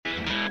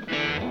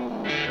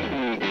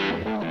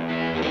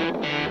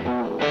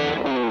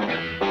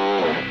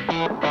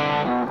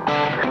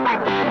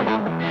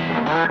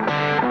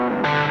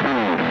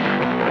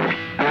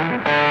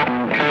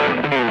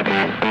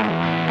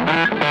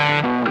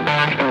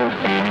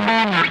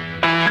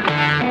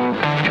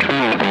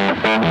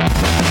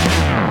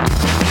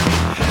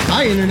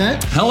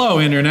Internet. Hello,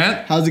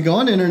 Internet. How's it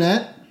going,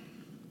 Internet?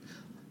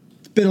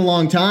 It's been a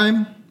long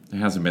time. It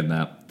hasn't been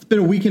that. It's been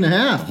a week and a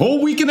half. A whole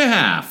week and a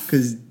half.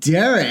 Because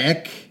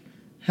Derek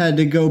had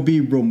to go be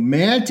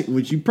romantic,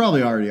 which you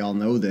probably already all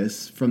know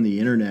this from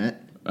the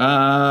Internet.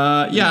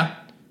 Yeah.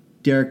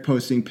 Derek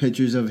posting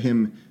pictures of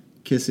him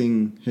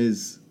kissing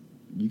his...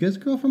 You guys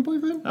girlfriend,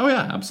 boyfriend? Oh,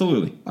 yeah,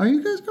 absolutely. Are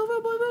you guys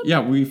girlfriend, boyfriend?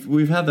 Yeah,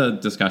 we've had the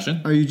discussion.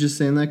 Are you just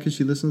saying that because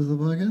she listens to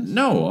the podcast?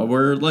 No,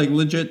 we're like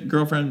legit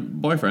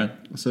girlfriend, boyfriend.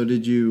 So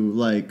did you,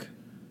 like,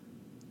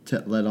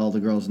 let all the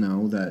girls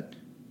know that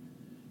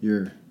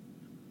you're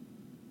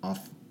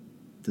off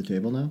the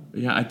table now?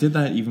 Yeah, I did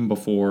that even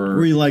before.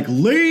 Were you like,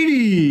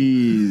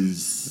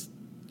 ladies,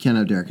 can't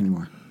have Derek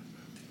anymore?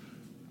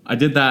 I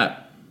did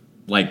that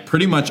like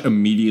pretty much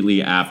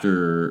immediately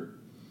after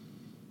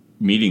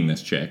meeting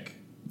this chick.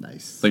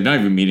 Nice. Like not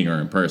even meeting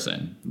her in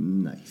person.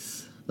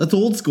 Nice. That's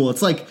old school.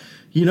 It's like,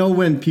 you know,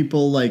 when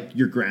people like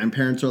your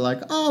grandparents are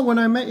like, oh, when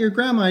I met your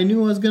grandma, I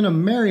knew I was going to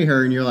marry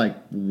her. And you're like,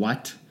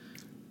 what?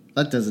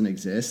 That doesn't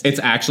exist. It's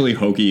actually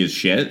hokey as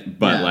shit,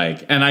 but Yeah.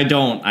 like, and I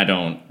don't,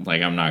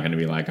 like, I'm not going to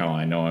be like, oh,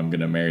 I know I'm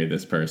going to marry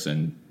this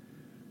person.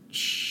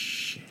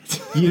 Shit.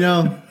 You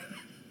know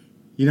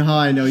how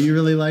I know you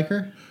really like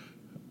her?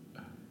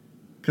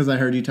 Because I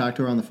heard you talk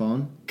to her on the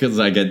phone. Because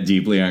I get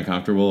deeply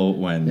uncomfortable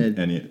when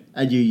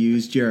And you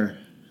used your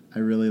I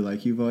really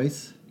like you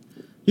voice.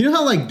 You know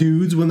how like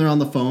dudes when they're on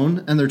the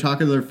phone and they're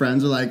talking to their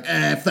friends are like,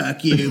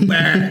 fuck you.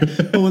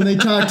 But when they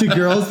talk to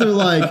girls, they're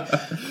like,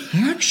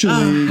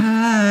 actually,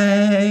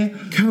 hi.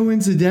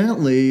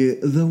 coincidentally,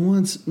 the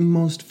once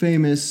most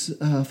famous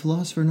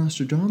philosopher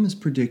Nostradamus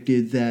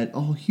predicted that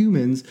all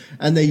humans,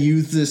 and they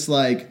use this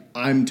like,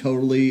 I'm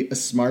totally a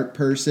smart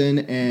person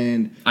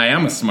and I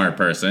am a smart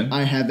person.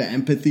 I have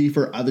empathy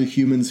for other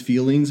humans'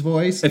 feelings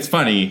voice. It's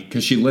funny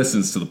because she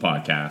listens to the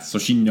podcast, so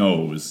she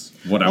knows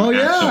what I'm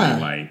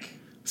actually like.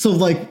 So,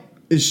 like,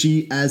 is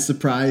she as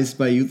surprised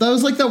by you? That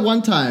was like that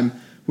one time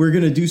we were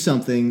going to do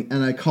something,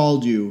 and I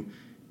called you,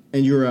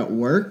 and you were at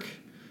work,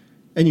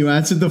 and you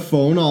answered the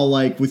phone all,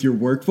 like, with your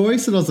work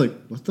voice, and I was like,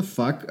 what the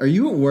fuck? Are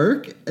you at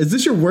work? Is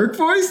this your work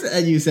voice?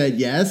 And you said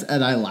yes,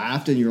 and I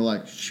laughed, and you were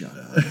like, shut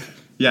up.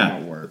 Yeah.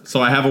 I'm at work.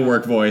 So I have a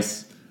work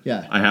voice.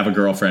 Yeah. I have a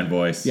girlfriend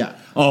voice. Yeah.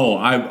 Oh,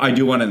 I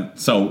do want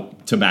to... So,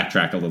 to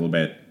backtrack a little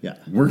bit. Yeah.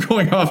 We're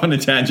going off on a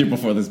tangent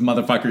before this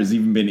motherfucker has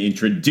even been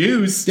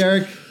introduced.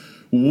 Derek...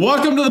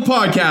 Welcome to the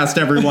podcast,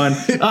 everyone.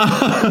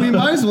 we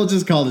might as well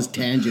just call this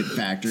Tangent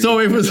Factory. So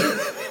it was...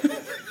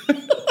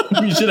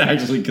 We should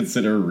actually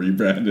consider a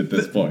rebrand at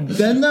this point.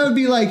 Then that would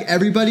be like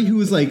everybody who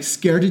was like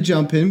scared to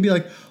jump in be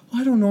like, oh,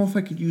 I don't know if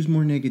I could use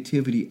more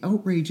negativity.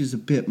 Outrage is a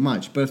bit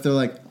much. But if they're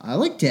like, I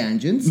like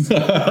tangents.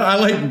 I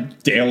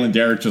like Dale and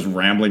Derek just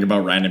rambling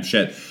about random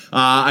shit.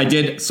 I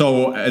did.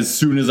 So as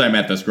soon as I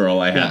met this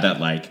girl, I had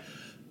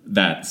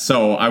that.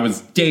 So I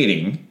was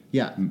dating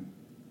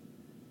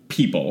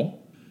people.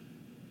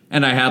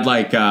 And I had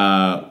like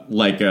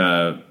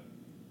a,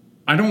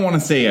 I don't want to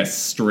say a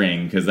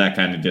string because that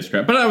kind of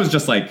describes, but I was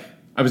just like,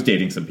 I was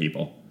dating some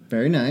people.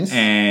 Very nice.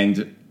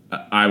 And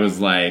I was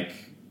like,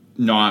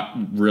 not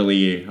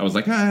really, I was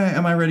like,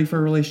 am I ready for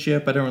a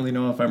relationship? I don't really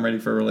know if I'm ready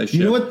for a relationship.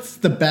 You know what's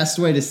the best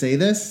way to say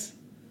this?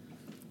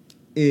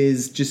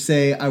 Is just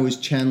say I was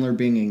Chandler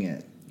Binging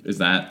it. Is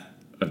that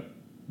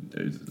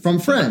from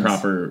Friends?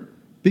 Proper.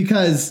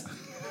 Because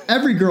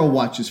every girl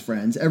watches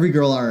Friends. Every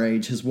girl our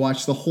age has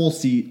watched the whole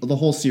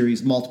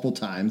series multiple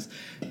times.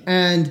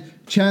 And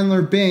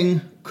Chandler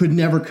Bing could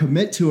never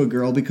commit to a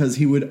girl because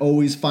he would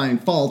always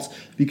find faults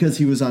because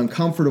he was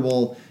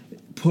uncomfortable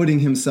putting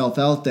himself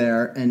out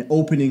there and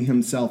opening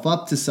himself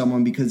up to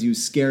someone because he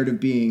was scared of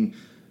being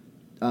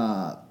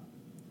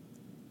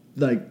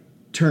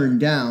turned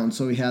down.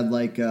 So he had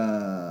like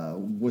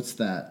what's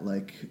that,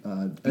 like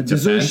a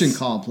desertion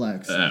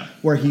complex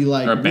where he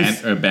like or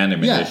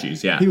abandonment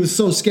issues. Yeah, he was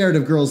so scared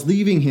of girls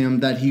leaving him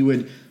that he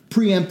would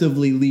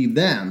preemptively leave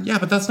them. Yeah,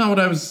 but that's not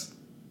what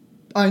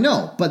I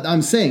know, but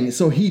I'm saying,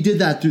 so he did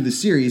that through the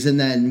series, and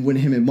then when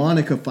him and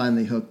Monica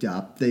finally hooked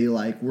up, they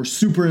like were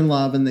super in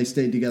love and they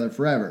stayed together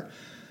forever.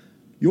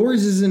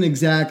 Yours isn't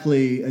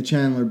exactly a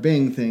Chandler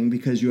Bing thing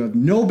because you have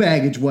no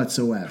baggage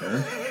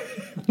whatsoever.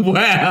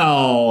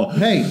 Well,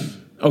 hey.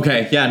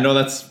 Okay, yeah, no,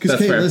 that's because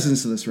Kate fair.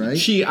 listens to this, right?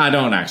 I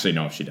don't actually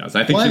know if she does.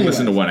 I think she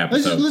listened to one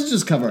episode. Let's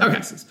just cover our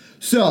bases.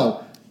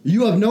 So,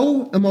 you have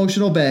no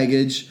emotional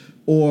baggage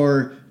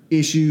or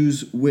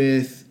issues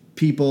with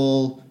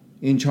people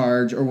in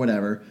charge or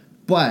whatever,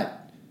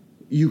 but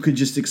you could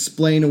just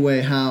explain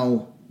away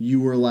how you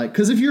were like,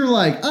 because if you're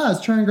like, I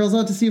was trying girls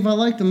out to see if I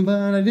liked them,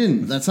 but I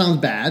didn't. That sounds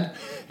bad.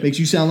 Makes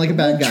you sound like a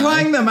bad guy.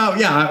 Trying them out,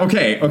 yeah,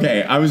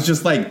 okay. I was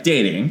just like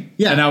dating,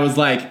 and I was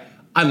like,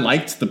 I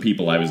liked the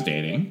people I was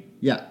dating.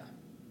 Yeah.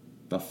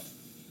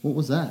 What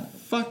was that?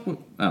 Fuck. Oh,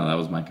 that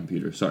was my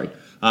computer. Sorry.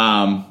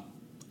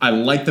 I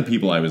liked the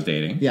people I was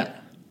dating. Yeah.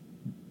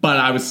 But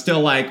I was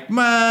still like,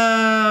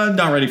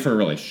 not ready for a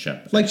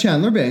relationship. Like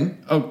Chandler Bing.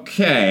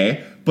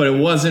 Okay. But it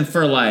wasn't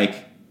for like,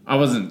 I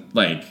wasn't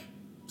like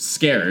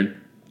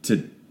scared to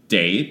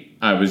date.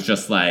 I was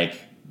just like,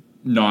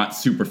 not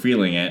super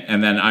feeling it.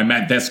 And then I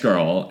met this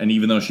girl, and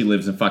even though she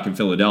lives in fucking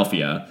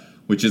Philadelphia,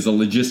 which is a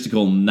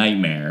logistical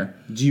nightmare.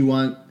 Do you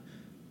want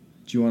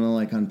to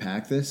like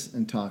unpack this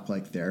and talk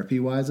like therapy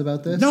wise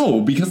about this?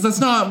 No, because that's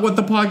not what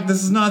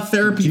this is not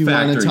Therapy Do you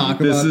Factory. want to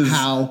talk about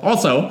how?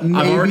 Also,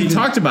 I've already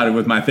talked about it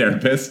with my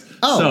therapist.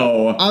 Oh,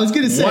 so I was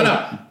going to say, what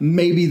up?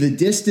 Maybe the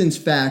distance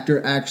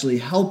factor actually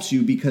helps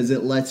you because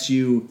it lets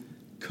you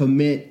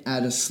commit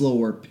at a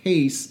slower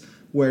pace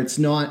where it's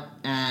not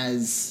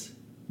as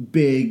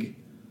big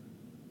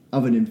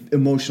of an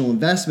emotional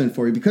investment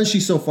for you. Because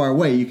she's so far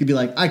away, you could be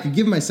like, I could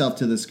give myself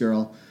to this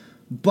girl,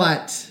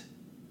 but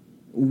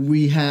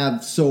we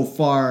have so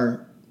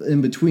far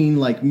in between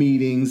like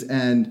meetings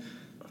and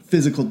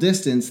physical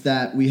distance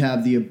that we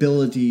have the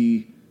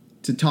ability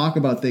to talk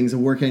about things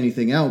and work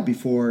anything out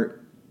before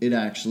it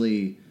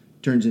actually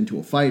turns into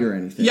a fight or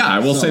anything. Yeah, I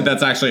will say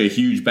that's actually a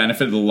huge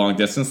benefit of the long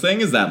distance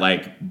thing is that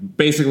like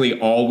basically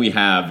all we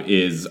have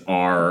is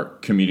our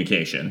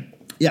communication.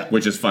 Yeah.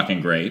 Which is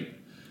fucking great.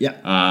 Yeah.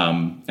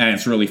 And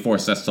it's really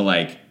forced us to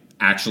like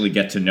actually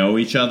get to know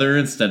each other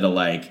instead of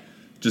like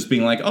just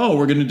being like, oh,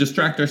 we're going to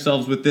distract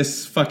ourselves with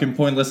this fucking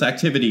pointless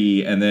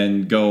activity and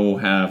then go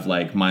have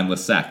like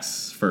mindless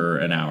sex for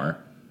an hour.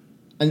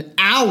 An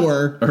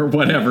hour? Or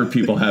whatever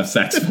people have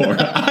sex for.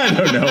 I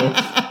don't know.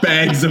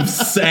 Bags of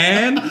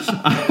sand?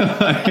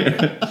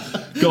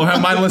 Go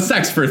have mindless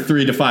sex for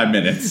 3 to 5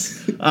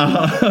 minutes.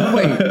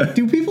 Wait,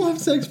 do people have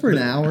sex for an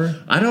hour?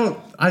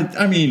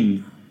 I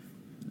mean...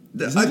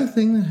 Is that a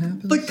thing that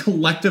happens? Like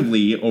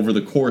collectively over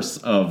the course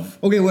of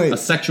a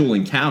sexual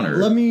encounter.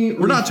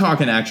 We're not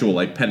talking actual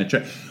like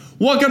penetration.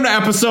 Welcome to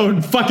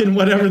episode fucking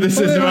whatever this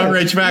is about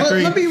Rage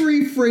Factory. Let me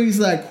rephrase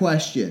that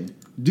question.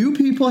 Do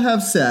people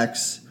have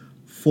sex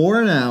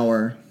for an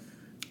hour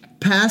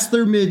past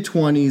their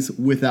mid-20s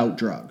without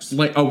drugs?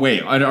 Like, oh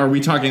wait, are we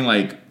talking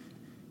like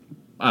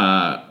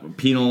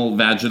penile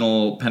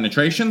vaginal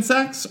penetration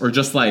sex or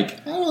just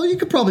like? I don't know. You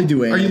could probably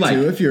do anal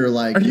too if you're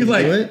like. Are you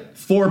like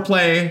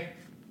foreplay?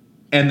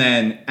 And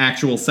then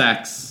actual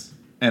sex,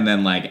 and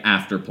then, like,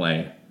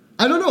 afterplay.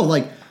 I don't know,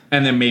 like...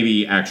 And then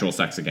maybe actual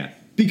sex again.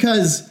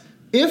 Because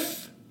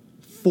if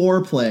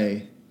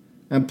foreplay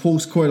and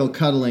postcoital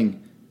cuddling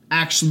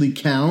actually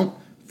count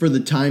for the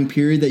time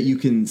period that you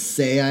can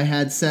say I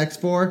had sex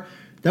for,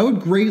 that would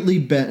greatly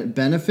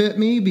benefit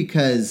me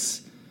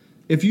because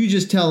if you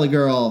just tell a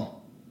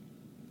girl,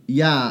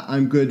 yeah,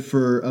 I'm good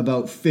for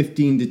about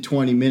 15 to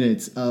 20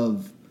 minutes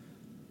of,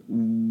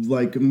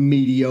 like,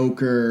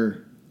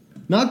 mediocre...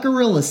 Not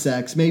gorilla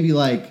sex, maybe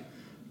like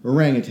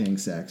orangutan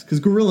sex. Because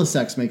gorilla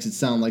sex makes it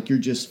sound like you're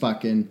just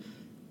fucking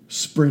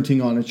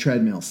sprinting on a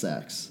treadmill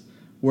sex.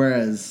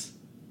 Whereas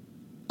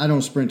I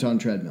don't sprint on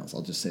treadmills.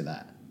 I'll just say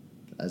that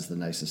as the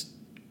nicest,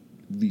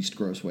 least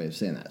gross way of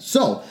saying that.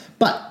 So,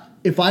 but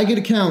if I get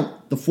to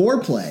count the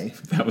foreplay...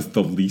 That was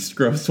the least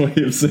gross way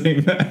of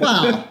saying that.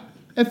 Wow.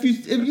 If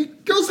you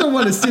girls don't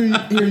want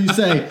to hear you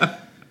say...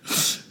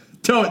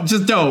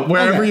 Don't.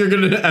 Wherever you're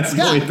going to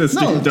escalate this,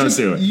 don't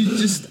do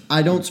it.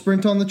 I don't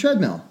sprint on the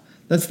treadmill.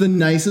 That's the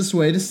nicest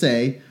way to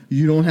say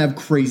you don't have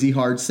crazy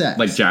hard sex.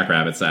 Like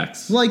jackrabbit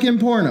sex. Like in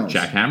pornos.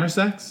 Jackhammer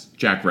sex?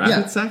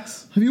 Jackrabbit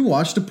sex? Have you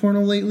watched a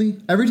porno lately?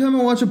 Every time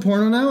I watch a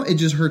porno now, it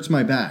just hurts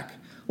my back.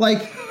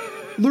 Like,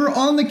 they're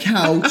on the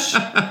couch.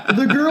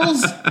 The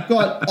girl's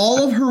got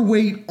all of her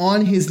weight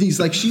on his knees.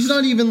 Like, she's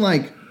not even,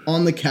 like,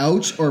 on the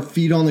couch or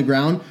feet on the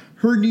ground.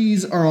 Her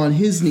knees are on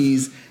his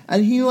knees.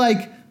 And he,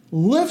 like...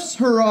 lifts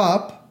her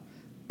up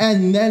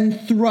and then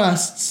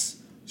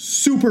thrusts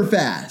super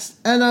fast.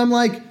 And I'm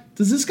like,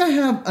 does this guy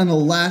have an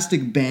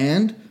elastic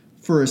band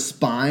for a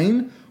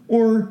spine?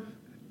 Or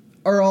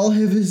are all of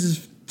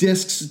his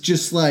discs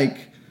just like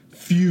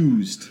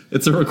fused?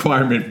 It's a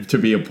requirement to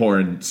be a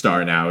porn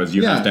star now is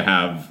you have to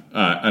have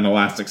an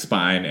elastic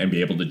spine and be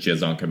able to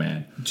jizz on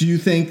command. Do you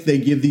think they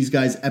give these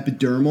guys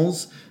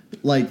epidurals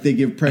like they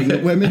give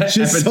pregnant women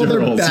just so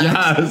their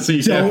backs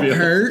don't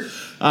hurt?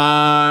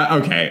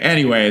 Okay.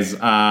 Anyways,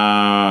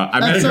 I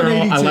met a girl.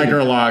 82. I like her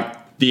a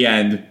lot. The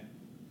end.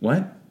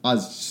 What?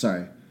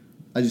 Sorry.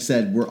 I just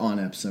said we're on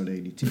episode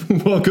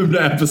 82. Welcome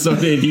to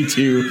episode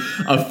 82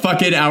 of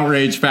fucking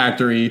Outrage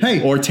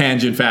Factory or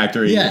Tangent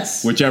Factory.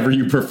 Yes. Whichever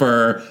you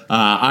prefer.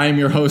 I am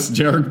your host,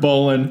 Jarek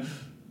Bolin.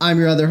 I'm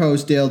your other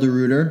host, Dale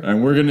DeRuiter.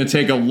 And we're going to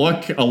take a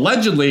look,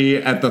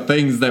 allegedly, at the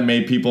things that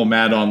made people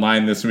mad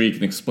online this week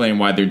and explain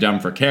why they're dumb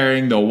for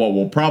caring, though what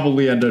we'll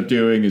probably end up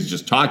doing is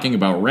just talking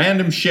about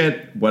random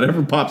shit,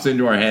 whatever pops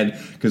into our head,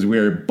 because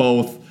we're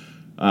both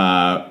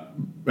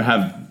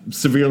have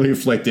severely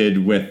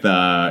afflicted with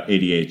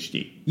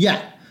ADHD.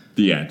 Yeah.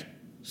 The end.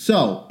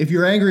 So, if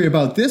you're angry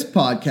about this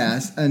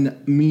podcast and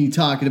me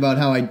talking about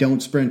how I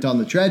don't sprint on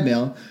the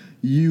treadmill...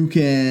 you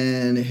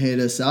can hit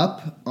us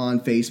up on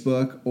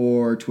Facebook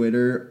or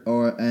Twitter,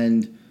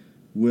 and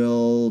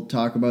we'll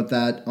talk about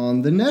that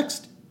on the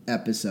next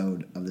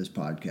episode of this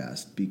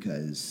podcast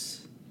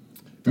because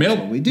that's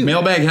what we do.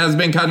 Mailbag has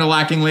been kind of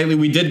lacking lately.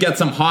 We did get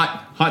some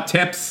hot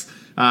tips.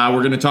 We're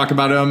going to talk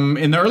about them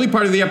in the early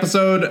part of the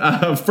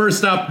episode.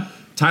 First up,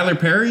 Tyler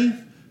Perry,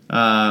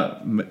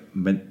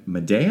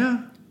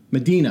 Medea.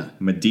 Medina.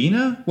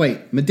 Medina?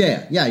 Wait,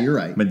 Medea. Yeah, you're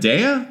right.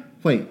 Medea?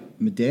 Wait,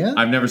 Medea?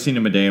 I've never seen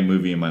a Medea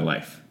movie in my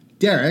life.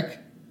 Derek,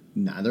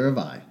 neither have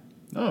I.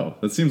 Oh,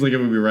 that seems like it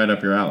would be right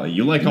up your alley.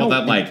 You like all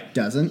that, like... It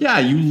doesn't. Yeah,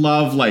 you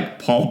love, like,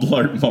 Paul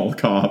Blart Mall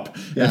Cop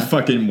and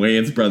fucking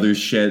Wayans Brothers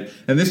shit.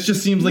 And this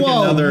just seems like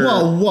another...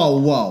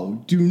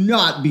 Whoa. Do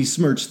not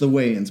besmirch the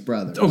Wayans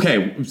brothers.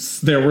 Okay,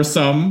 there were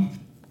some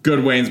good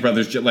Wayans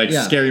Brothers shit, like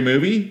Scary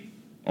Movie.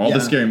 All the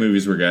Scary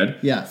Movies were good.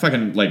 Yeah.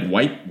 Fucking, like,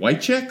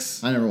 White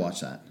Chicks? I never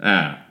watched that.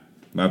 Ah,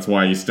 that's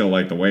why you still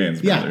like the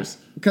Wayans Brothers.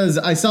 Because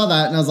I saw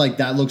that and I was like,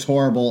 that looks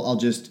horrible. I'll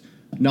just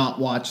not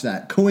watch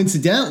that.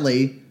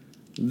 Coincidentally...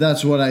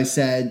 That's what I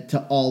said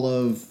to all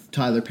of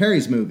Tyler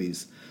Perry's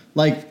movies.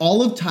 Like,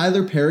 all of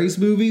Tyler Perry's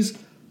movies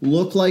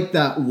look like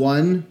that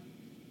one...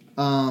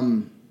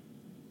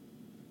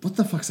 what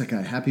the fuck's that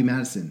guy? Happy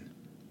Madison.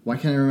 Why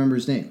can't I remember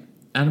his name?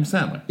 Adam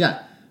Sandler.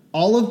 Yeah.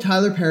 All of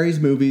Tyler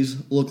Perry's movies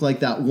look like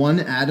that one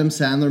Adam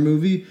Sandler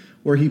movie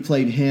where he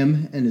played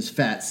him and his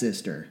fat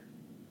sister.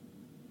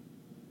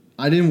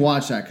 I didn't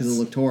watch that because it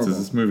looked horrible. Does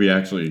this movie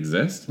actually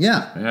exist?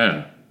 Yeah.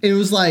 Yeah. It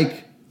was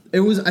like...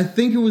 I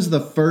think it was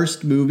the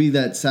first movie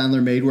that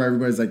Sandler made where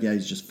everybody's like, yeah,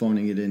 he's just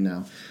phoning it in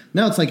now.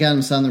 Now it's like Adam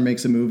Sandler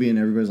makes a movie and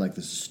everybody's like,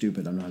 this is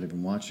stupid. I'm not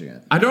even watching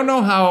it. I don't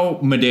know how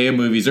Medea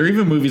movies, or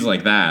even movies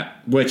like that,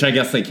 which I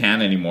guess they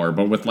can anymore,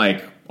 but with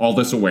like all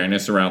this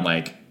awareness around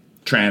like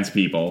trans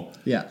people,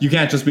 you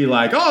can't just be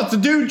like, oh, it's a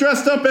dude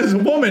dressed up as a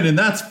woman and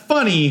that's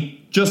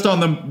funny just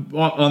on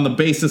the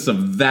basis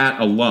of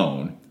that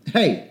alone.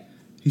 Hey,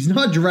 he's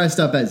not dressed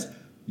up as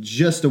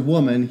just a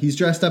woman. He's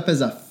dressed up as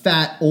a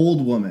fat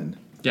old woman.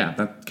 Yeah,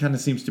 that kind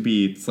of seems to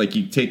be... It's like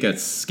you take a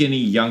skinny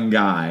young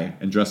guy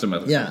and dress him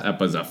up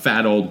as a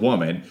fat old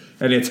woman,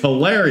 and it's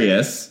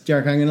hilarious.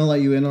 Derek, I'm going to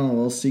let you in on a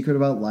little secret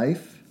about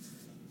life.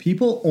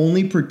 People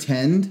only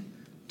pretend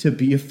to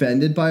be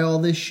offended by all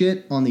this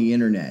shit on the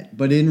internet,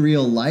 but in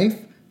real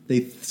life,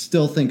 they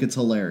still think it's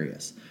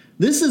hilarious.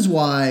 This is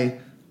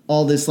why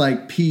all this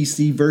like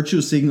PC virtue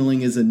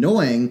signaling is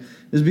annoying,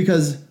 is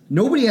because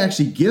nobody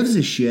actually gives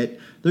a shit.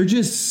 They're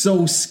just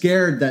so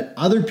scared that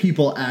other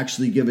people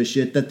actually give a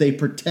shit that they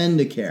pretend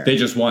to care. They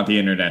just want the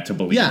internet to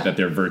believe that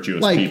they're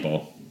virtuous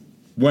people.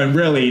 When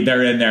really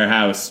they're in their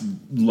house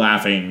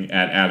laughing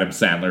at Adam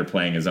Sandler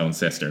playing his own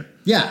sister.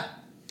 Yeah.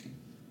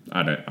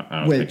 I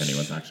don't think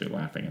anyone's actually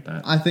laughing at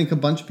that. I think a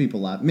bunch of people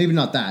laugh. Maybe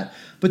not that.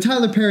 But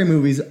Tyler Perry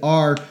movies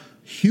are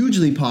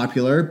hugely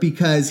popular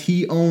because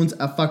he owns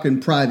a fucking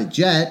private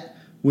jet,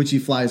 which he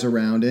flies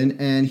around in,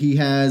 and he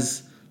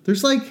has...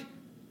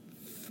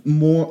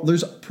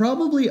 There's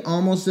probably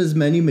almost as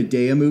many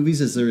Medea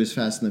movies as there is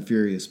Fast and the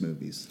Furious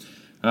movies.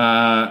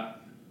 Yeah,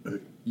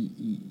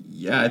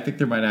 I think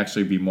there might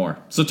actually be more.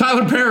 So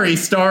Tyler Perry,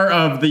 star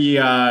of the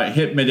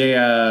hit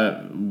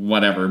Medea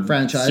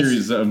franchise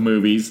series of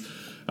movies,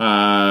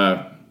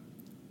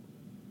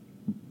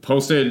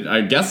 posted,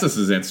 I guess this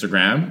is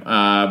Instagram.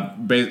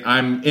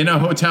 I'm in a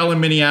hotel in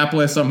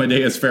Minneapolis on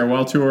Medea's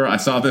farewell tour. I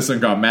saw this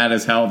and got mad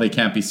as hell. They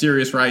can't be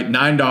serious, right?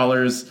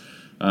 $9.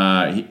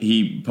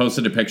 He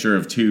posted a picture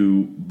of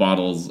 2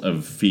 bottles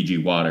of Fiji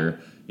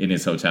water in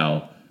his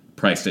hotel,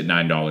 priced at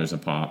 $9 a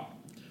pop,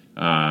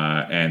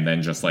 and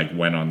then just like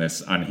went on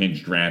this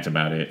unhinged rant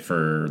about it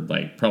for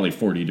like probably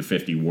 40 to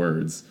 50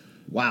 words.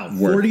 Wow,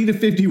 40 to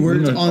 50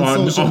 words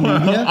on social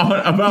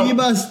media? He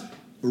must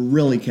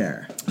really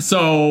care.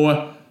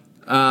 So,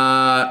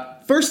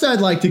 first I'd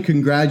like to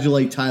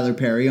congratulate Tyler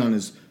Perry on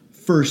his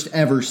first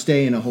ever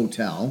stay in a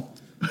hotel.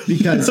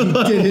 Because he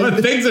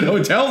didn't. Things in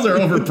hotels are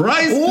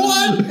overpriced.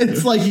 What?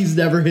 It's like he's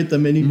never hit the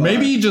minibar.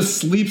 Maybe he just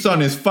sleeps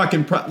on his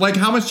fucking... like,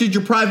 how much did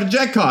your private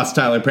jet cost,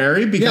 Tyler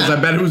Perry? Because I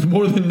bet it was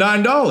more than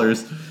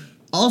 $9.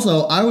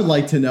 Also, I would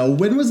like to know,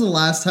 when was the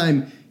last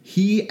time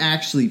he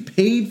actually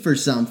paid for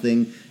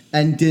something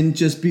and didn't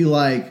just be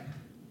like,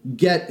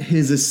 get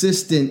his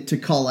assistant to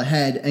call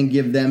ahead and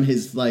give them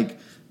his, like,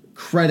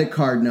 credit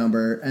card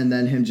number and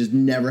then him just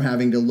never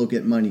having to look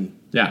at money?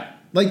 Yeah.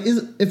 Like,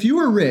 if you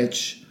were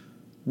rich...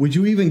 Would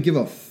you even give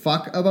a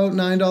fuck about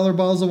 $9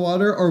 bottles of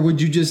water? Or would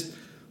you just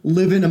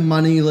live in a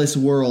moneyless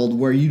world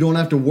where you don't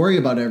have to worry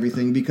about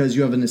everything because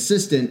you have an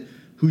assistant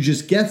who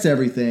just gets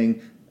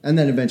everything and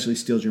then eventually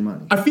steals your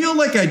money? I feel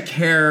like I'd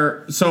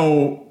care.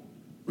 So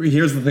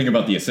here's the thing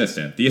about the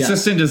assistant. The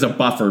assistant is a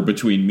buffer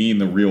between me and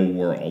the real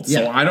world.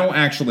 So I don't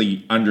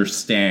actually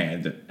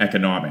understand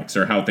economics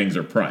or how things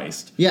are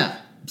priced. Yeah.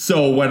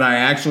 So when I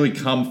actually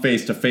come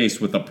face to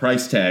face with a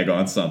price tag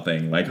on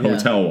something like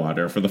hotel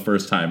water for the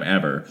first time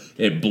ever,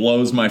 it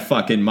blows my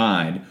fucking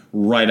mind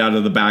right out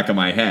of the back of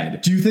my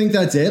head. Do you think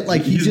that's it?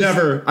 Like he's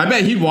never... I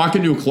bet he'd walk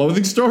into a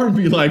clothing store and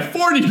be like,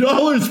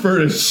 $40 for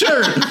a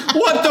shirt?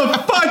 What the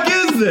fuck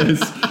is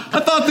this? I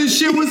thought this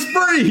shit was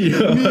free.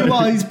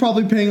 Meanwhile, he's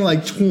probably paying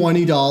like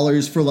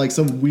 $20 for like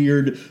some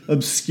weird,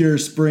 obscure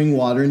spring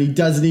water, and he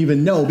doesn't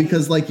even know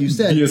because, like you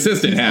said, the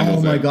assistant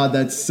handles it. Oh my god,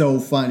 that's so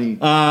funny.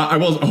 I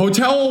will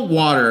hotel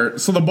water.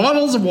 So the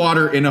bottles of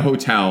water in a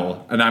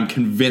hotel, and I'm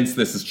convinced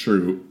this is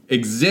true,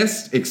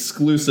 exist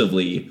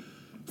exclusively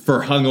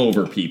for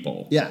hungover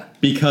people. Yeah.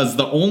 Because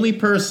the only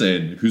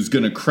person who's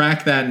going to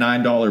crack that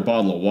 $9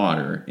 bottle of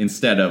water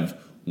instead of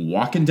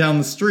walking down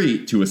the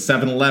street to a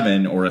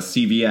 7-Eleven or a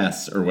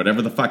CVS or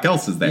whatever the fuck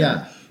else is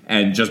there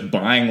and just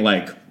buying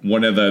like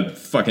one of the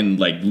fucking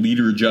like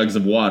liter jugs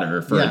of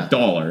water for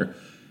 $1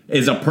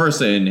 is a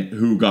person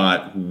who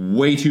got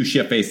way too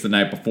shit-faced the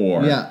night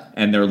before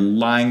and they're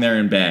lying there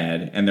in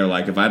bed and they're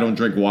like, if I don't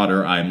drink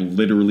water, I'm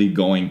literally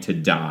going to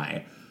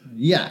die.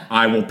 Yeah.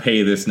 I will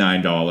pay this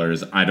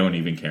 $9. I don't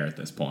even care at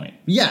this point.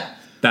 Yeah.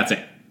 That's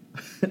it.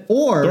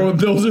 Or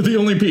those are the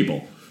only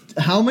people.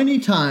 How many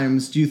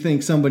times do you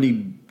think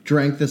somebody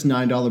drank this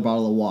 $9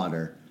 bottle of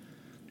water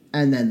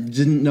and then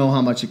didn't know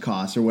how much it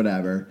cost or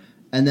whatever,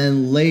 and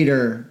then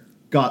later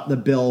got the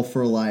bill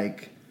for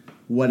like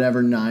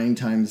whatever 9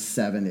 times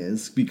 7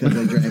 is because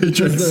they drank, they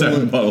drank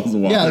 7 bottles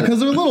of water. Yeah, because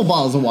they're little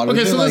bottles of water.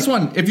 Okay, they're so like, this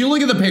one, if you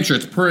look at the picture,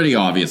 it's pretty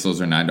obvious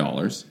those are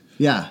 $9.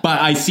 Yeah.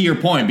 But I see your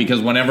point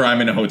because whenever I'm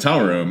in a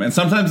hotel room, and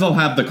sometimes they'll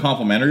have the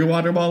complimentary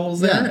water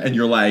bottles there, and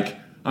you're like,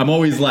 I'm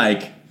always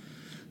like,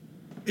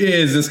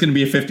 is this going to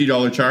be a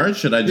 $50 charge?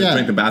 Should I just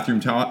drink the bathroom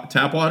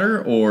tap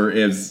water? Or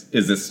is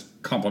this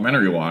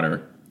complimentary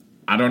water?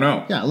 I don't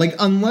know. Yeah, like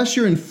unless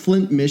you're in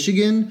Flint,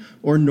 Michigan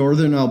or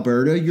northern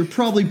Alberta, you're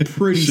probably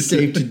pretty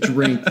safe to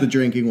drink the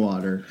drinking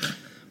water.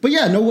 But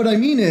yeah, no, what I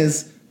mean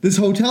is this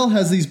hotel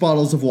has these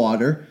bottles of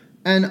water,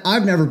 and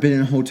I've never been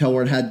in a hotel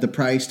where it had the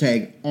price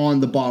tag on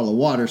the bottle of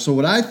water. So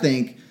what I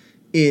think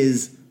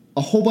is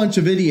a whole bunch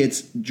of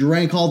idiots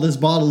drank all this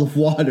bottle of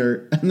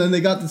water, and then they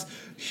got this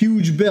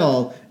huge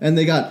bill, and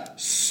they got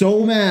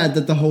so mad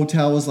that the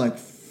hotel was like,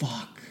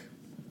 fuck,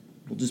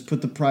 we'll just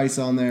put the price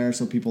on there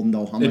so people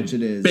know how much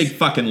it is. Big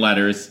fucking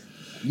letters.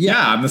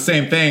 Yeah, I'm the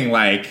same thing.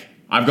 Like,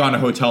 I've gone to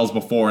hotels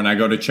before, and I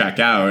go to check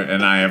out,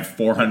 and I have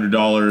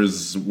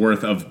 $400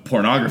 worth of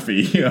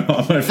pornography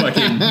on my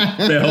fucking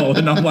bill,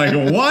 and I'm like,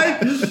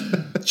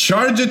 what?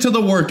 Charge it to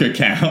the work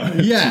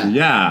account. Yeah.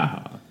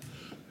 Yeah.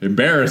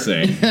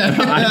 Embarrassing.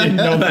 I didn't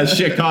know that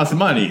shit cost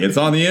money. It's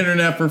on the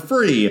internet for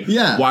free.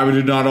 Yeah. Why would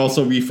it not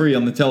also be free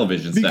on the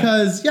television set?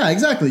 Because, yeah,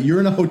 exactly. You're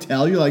in a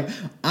hotel. You're like,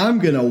 I'm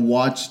going to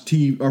watch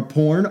TV or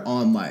porn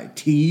on my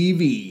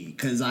TV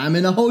because I'm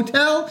in a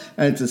hotel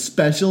and it's a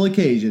special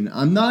occasion.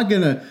 I'm not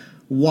going to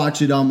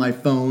watch it on my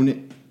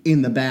phone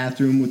in the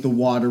bathroom with the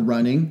water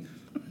running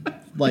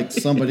like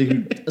somebody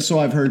who... So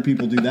I've heard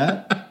people do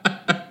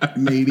that.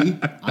 Maybe.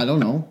 I don't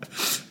know.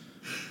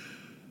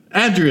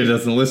 Andrea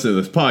doesn't listen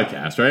to this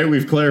podcast, right?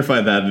 We've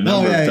clarified that a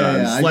number of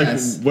times. I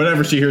guess.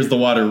 Whenever she hears the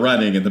water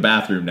running in the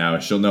bathroom now,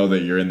 she'll know that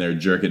you're in there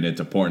jerking it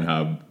to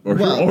Pornhub. Or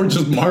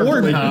just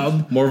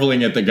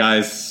marveling at the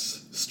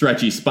guy's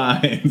stretchy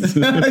spines.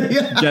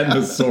 Getting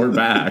a sore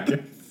back.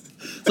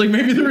 It's like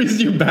maybe the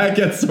reason your back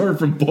gets sore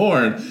from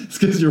porn is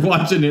because you're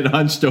watching it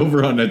hunched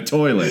over on a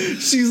toilet.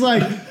 She's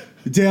like...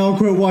 Dale,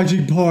 quit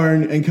watching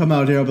porn and come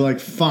out here. I'll be like,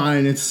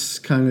 fine, it's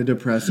kind of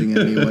depressing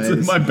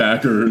anyways. My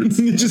back hurts.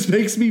 It just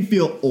makes me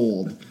feel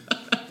old.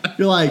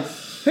 You're like,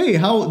 hey,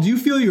 how do you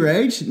feel your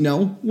age?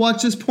 No.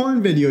 Watch this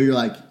porn video. You're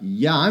like,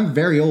 yeah, I'm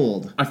very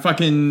old.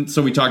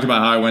 So we talked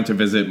about how I went to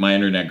visit my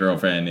internet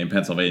girlfriend in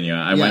Pennsylvania.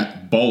 I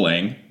went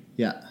bowling.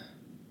 Yeah.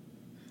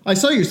 I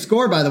saw your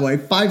score, by the way.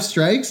 5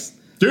 strikes.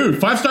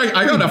 Dude, 5 strikes.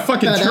 I got a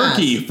fucking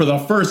turkey ass. for the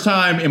first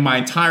time in my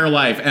entire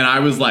life. And I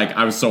was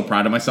so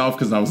proud of myself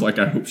because I was like,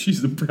 I hope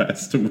she's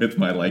impressed with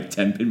my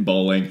 10-pin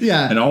bowling.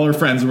 Yeah. And all her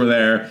friends were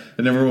there.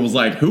 And everyone was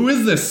like, who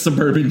is this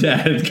suburban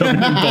dad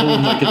coming and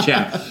bowling like a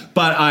champ?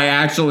 But I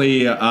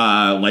actually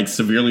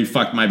severely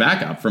fucked my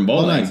back up from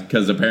bowling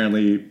because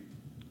apparently.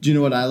 Do you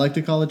know what I like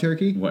to call a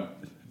turkey? What?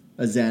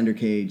 A Xander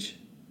Cage.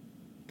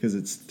 Because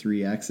it's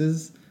 3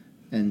 X's.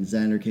 And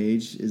Xander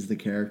Cage is the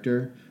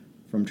character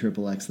from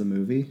Triple X the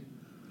movie.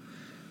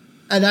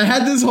 And I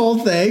had this whole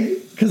thing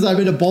because I'm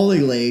in a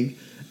bowling league,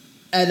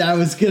 and I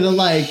was gonna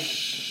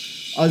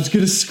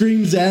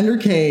scream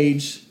Xander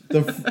Cage.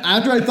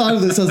 After I thought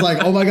of this, I was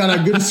like, oh my god,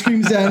 I'm gonna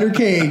scream Xander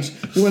Cage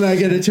when I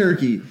get a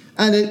turkey.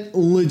 And it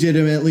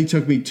legitimately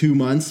took me 2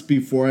 months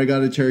before I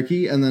got a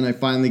turkey, and then I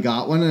finally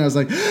got one, and I was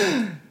like,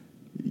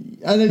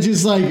 and it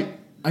just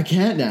I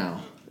can't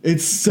now.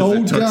 It's so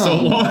dumb. It took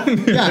so long.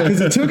 Yeah,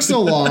 because it took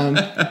so long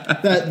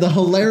that the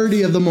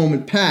hilarity of the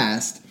moment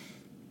passed.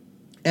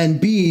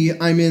 And B,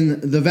 I'm in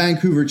the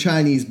Vancouver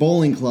Chinese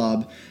Bowling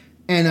Club,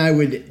 and I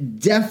would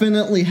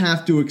definitely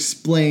have to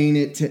explain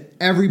it to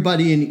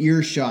everybody in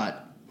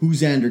earshot who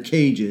Xander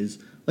Cage is.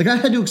 I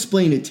had to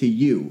explain it to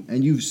you,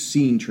 and you've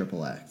seen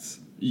Triple X.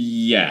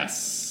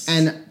 Yes.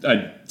 And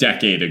a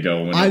decade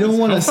ago. I don't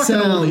want to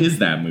sound... How old is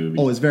that movie?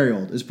 Oh, it's very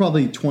old. It's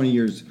probably 20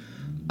 years.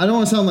 I don't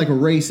want to sound like a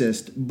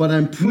racist, but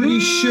I'm pretty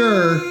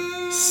sure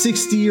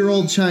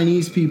 60-year-old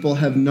Chinese people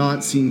have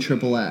not seen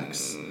Triple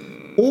X.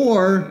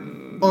 Or...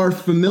 are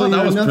familiar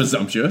that was enough,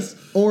 presumptuous.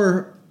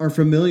 Or are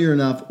familiar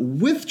enough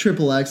with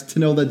Triple X to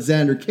know that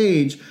Xander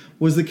Cage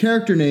was the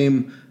character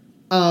name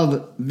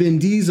of Vin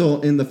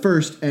Diesel in the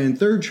first and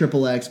third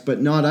Triple X, but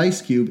not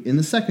Ice Cube in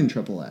the second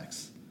Triple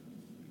X.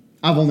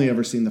 I've only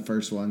ever seen the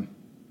first one.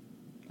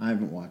 I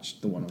haven't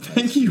watched the one on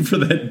Thank you for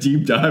that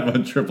deep dive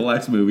on Triple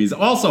X movies.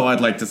 Also, I'd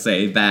like to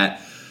say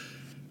that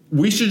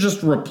we should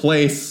just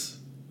replace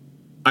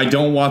I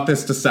don't want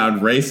this to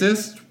sound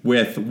racist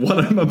with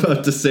what I'm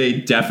about to say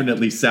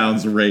definitely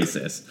sounds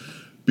racist.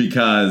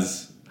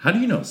 Because how do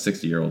you know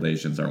 60-year-old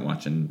Asians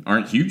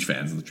aren't huge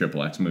fans of the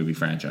Triple X movie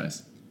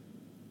franchise?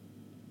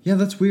 Yeah,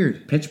 that's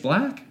weird. Pitch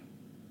Black?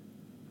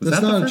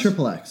 That's not a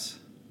Triple X.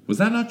 Was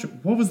that not?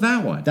 What was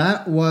that one?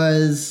 That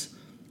was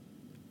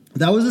a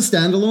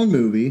standalone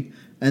movie,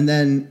 and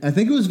then I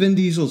think it was Vin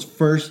Diesel's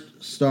first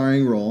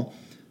starring role,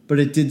 but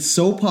it did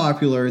so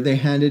popular they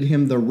handed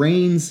him the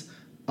reins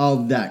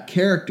of that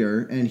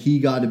character, and he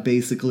got to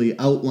basically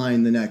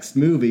outline the next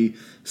movie.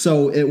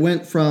 So it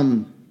went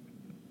from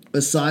a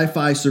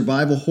sci-fi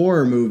survival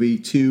horror movie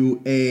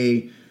to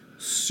a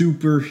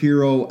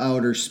superhero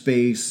outer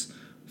space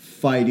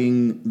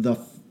fighting the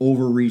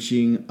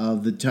overreaching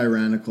of the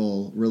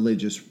tyrannical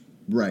religious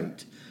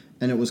right.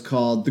 And it was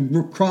called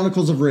The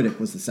Chronicles of Riddick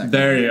was the second.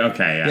 There you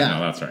okay, yeah, no,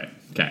 that's right.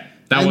 Okay.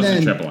 That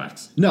wasn't Triple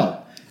X.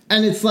 No.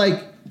 And it's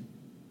like,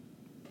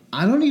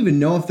 I don't even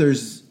know if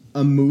there's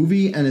a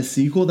movie and a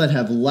sequel that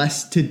have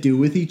less to do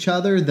with each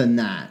other than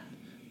that.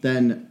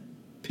 Than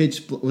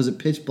was it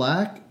Pitch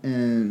Black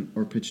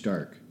or Pitch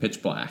Dark?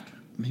 Pitch Black.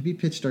 Maybe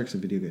Pitch Dark's a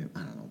video game. I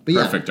don't know. But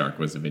Perfect Dark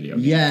was a video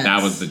game. Yes.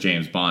 That was the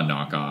James Bond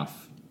knockoff.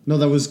 No,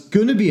 that was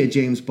going to be a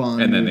James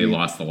Bond And then movie. they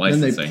lost the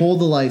licensing. Then they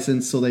pulled the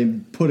license, so they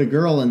put a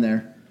girl in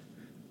there.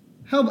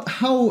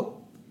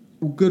 How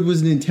good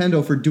was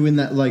Nintendo for doing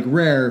that, like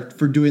Rare,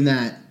 for doing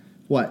that,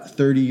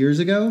 30 years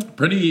ago?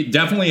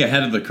 Definitely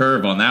ahead of the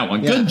curve on that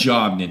one. Yeah. Good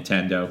job,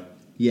 Nintendo.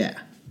 Yeah.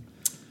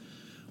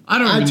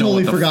 I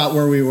totally forgot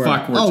where we were.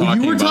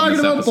 You were talking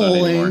about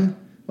bowling. Anymore.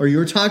 Or you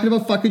were talking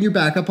about fucking your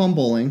back up on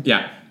bowling.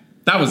 Yeah.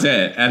 That was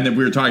it. And then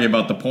we were talking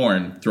about the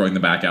porn, throwing the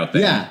back out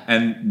thing. Yeah.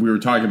 And we were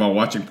talking about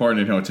watching porn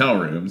in hotel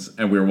rooms.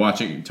 And we were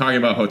talking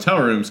about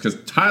hotel rooms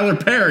because Tyler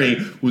Perry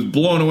was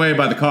blown away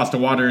by the cost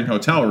of water in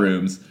hotel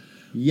rooms.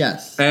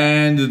 Yes.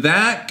 And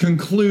that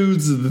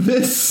concludes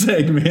this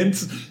segment.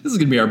 This is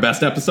going to be our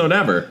best episode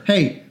ever.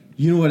 Hey,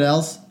 you know what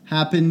else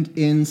happened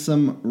in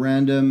some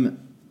random...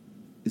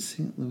 Is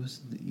St. Louis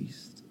in the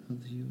east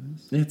of the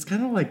U.S.? It's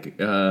kind of like...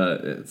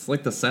 it's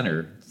like the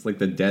center. It's like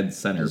the dead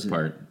center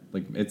part.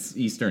 Like, it's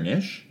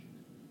eastern-ish.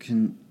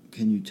 Can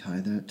you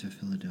tie that to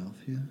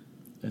Philadelphia?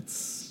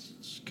 It's...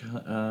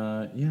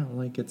 yeah,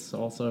 like it's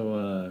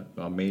also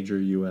a major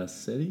U.S.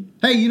 city.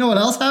 Hey, you know what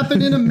else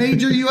happened in a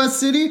major U.S.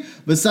 city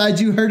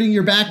besides you hurting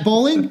your back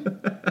bowling?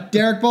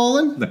 Derek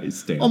Bowling?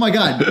 Nice, Dan. Oh my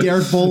God,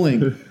 Derek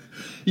Bowling.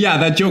 Yeah,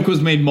 that joke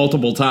was made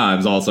multiple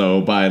times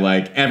also by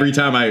like every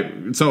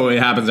time so it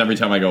happens every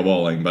time I go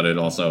bowling, but it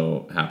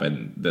also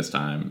happened this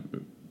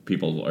time.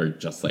 People are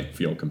just like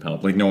feel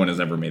compelled. Like no one has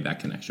ever made that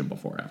connection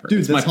before ever. Dude,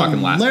 it's that's my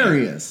fucking last name.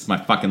 hilarious. It's my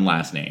fucking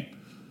last name.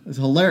 It's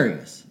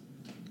hilarious.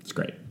 It's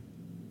great.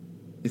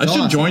 It's I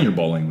should awesome. join your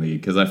bowling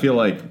league because I feel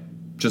like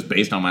just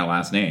based on my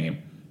last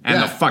name and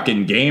Yeah. the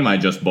fucking game I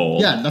just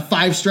bowled. Yeah, the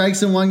 5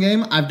 strikes in one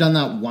game. I've done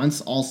that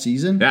once all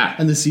season. Yeah.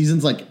 And the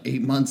season's like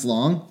 8 months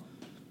long.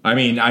 I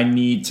mean, I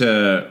need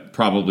to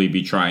probably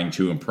be trying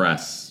to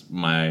impress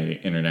my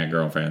internet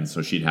girlfriend,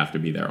 so she'd have to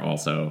be there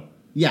also.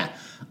 Yeah.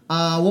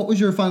 What was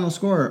your final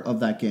score of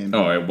that game?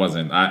 Oh, it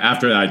wasn't.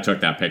 After I took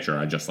that picture,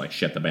 I just like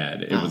shit the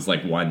bed. It was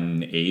like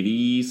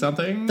 180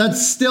 something.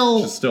 That's still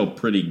which is still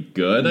pretty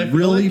good. I feel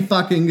really like.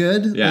 fucking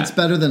good. Yeah. It's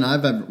better than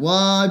I've ever... Well,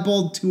 I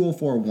bowled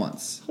 204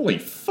 once. Holy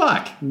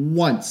fuck!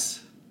 Once.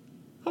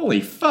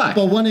 Holy fuck!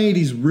 But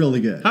 180 is really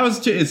good. How is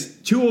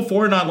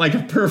 204 not like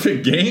a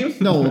perfect game?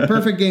 No, a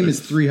perfect game is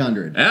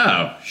 300.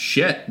 Oh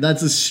shit!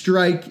 That's a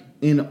strike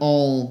in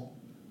all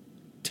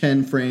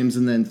 10 frames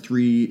and then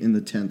 3 in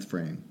the 10th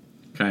frame.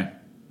 Okay.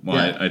 Well,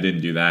 Yeah. I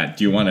didn't do that.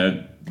 Do you want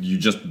to? You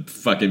just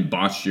fucking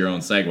botched your own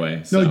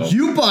segue. So. No,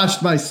 you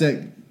botched my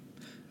sig.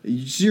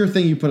 You see your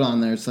thing you put on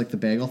there? It's like the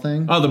bagel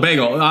thing. Oh, the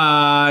bagel.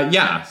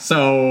 Yeah.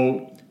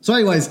 So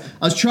anyways,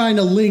 I was trying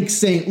to link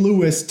St.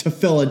 Louis to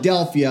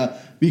Philadelphia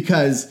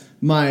because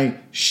my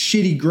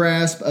shitty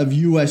grasp of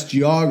U.S.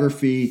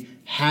 geography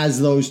has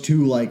those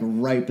two like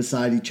right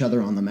beside each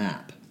other on the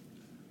map.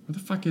 where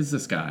the fuck is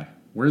this guy?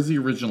 Where's the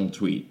original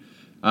tweet?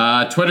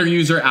 Twitter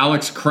user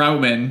Alex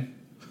Krautman.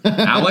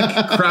 Alec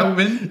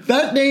Krautman?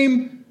 That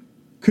name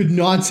could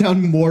not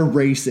sound more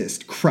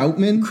racist.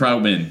 Krautman?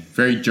 Krautman.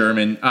 Very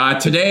German.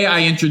 Today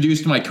I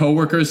introduced my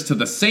coworkers to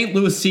the St.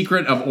 Louis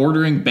secret of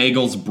ordering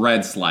bagels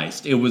bread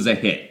sliced. It was a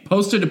hit.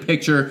 Posted a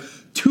picture,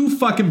 2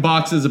 fucking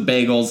boxes of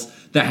bagels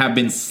that have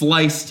been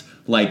sliced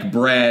like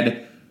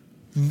bread.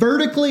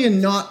 Vertically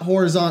and not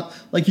horizontal.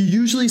 Like you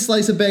usually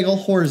slice a bagel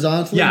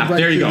horizontally. Yeah, right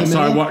there you through go. the So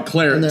I middle, want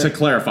and then- to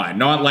clarify,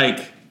 not like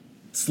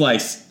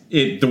slice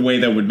it the way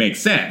that would make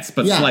sense,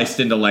 but Yeah. sliced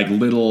into like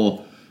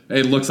little.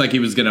 It looks like he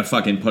was gonna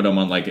fucking put them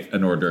on like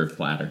an hors d'oeuvre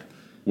platter.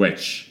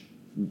 Which,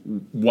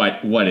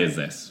 what is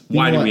this?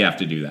 Why know do what? we have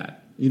to do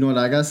that? You know what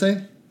I gotta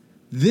say?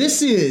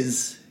 This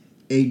is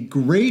a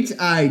great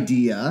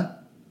idea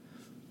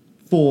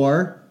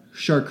for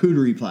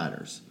charcuterie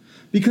platters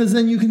because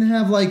then you can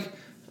have like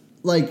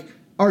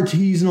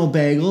artisanal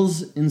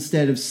bagels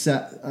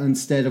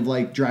instead of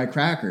like dry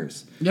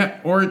crackers. Yeah,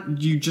 or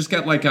you just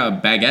get like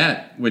a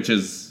baguette, which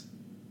is,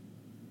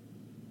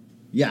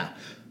 Yeah.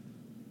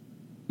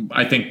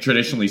 I think,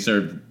 traditionally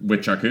served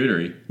with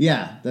charcuterie.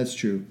 Yeah, that's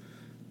true.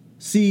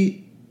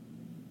 See,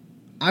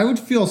 I would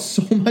feel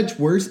so much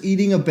worse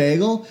eating a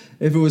bagel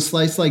if it was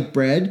sliced like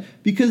bread,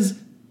 because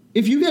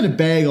if you get a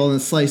bagel and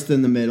it's sliced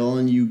in the middle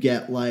and you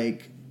get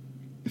like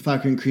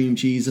fucking cream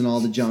cheese and all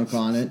the junk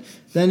on it,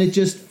 then it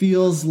just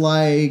feels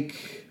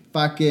like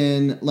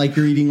fucking like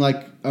you're eating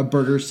like a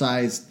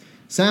burger-sized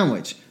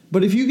sandwich.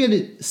 But if you get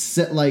it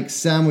set like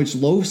sandwich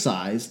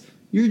loaf-sized,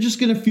 you're just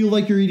gonna feel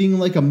like you're eating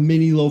like a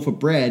mini loaf of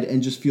bread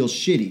and just feel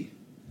shitty.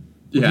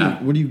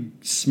 What are you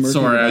smirking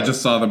Sorry, about? I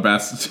just saw the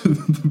best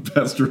the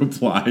best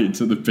reply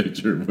to the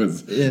picture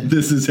was,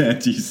 "This is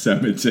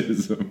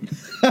anti-Semitism."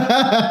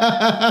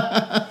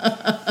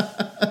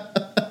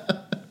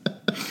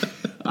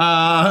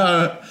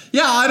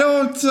 Yeah, I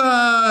don't.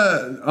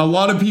 A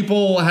lot of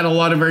people had a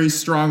lot of very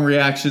strong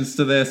reactions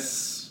to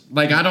this.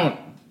 Like, I don't.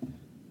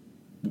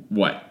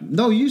 What?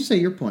 No, you say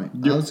your point.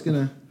 I was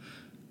gonna.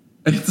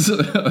 It's.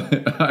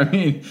 I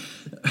mean.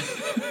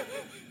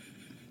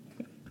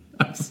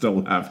 I'm still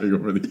laughing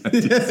over the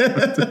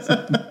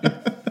anti-Semitism.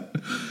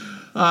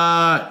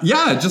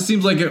 Yeah, it just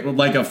seems like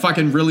a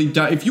fucking really.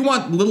 If you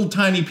want little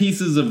tiny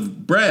pieces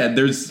of bread,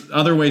 there's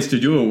other ways to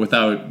do it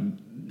without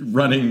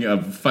running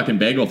a fucking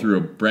bagel through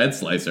a bread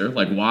slicer.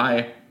 Like,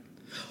 why?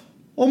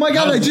 Oh my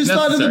god, I just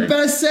thought of the necessary?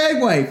 best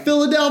segue.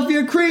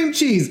 Philadelphia cream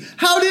cheese.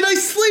 How did I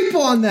sleep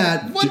on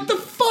that? What the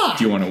fuck?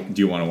 Do you want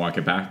to walk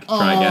it back?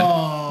 Try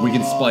again. We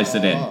can splice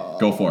it in.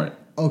 Go for it.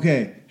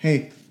 Okay.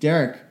 Hey,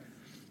 Derek.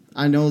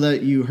 I know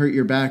that you hurt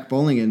your back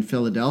bowling in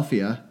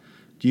Philadelphia.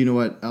 Do you know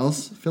what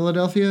else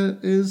Philadelphia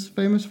is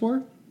famous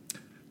for?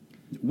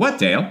 What,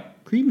 Dale?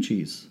 Cream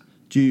cheese.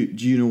 Do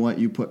you know what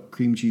you put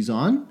cream cheese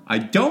on? I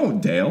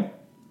don't, Dale.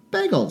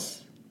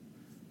 Bagels.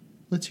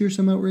 Let's hear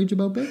some outrage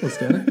about bagels,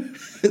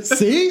 Derek.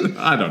 See?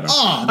 I don't know.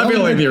 Oh, I that feel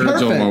like would've the been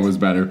original perfect. one was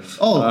better.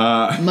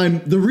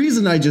 The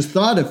reason I just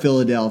thought of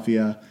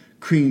Philadelphia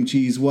cream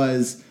cheese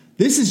was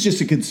this is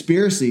just a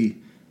conspiracy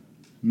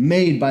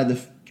made by the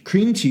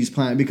cream cheese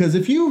plant, because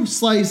if you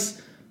slice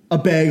a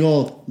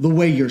bagel the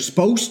way you're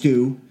supposed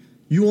to,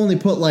 you only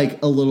put like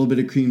a little bit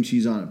of cream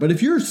cheese on it. But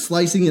if you're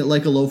slicing it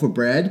like a loaf of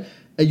bread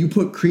and you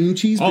put cream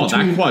cheese between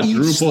that each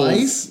quadruples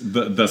slice,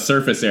 the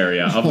surface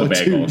area of the Oh,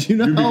 bagel. dude, you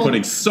know You'd be how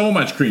putting so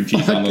much cream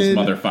cheese on those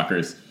fucking-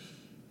 motherfuckers.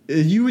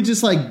 you would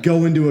just like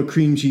go into a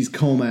cream cheese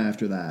coma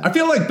after that. I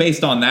feel like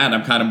based on that,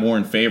 I'm kind of more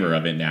in favor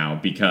of it now,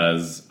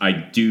 because I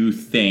do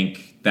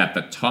think that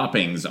the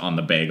toppings on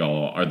the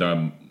bagel are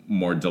the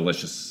more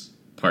delicious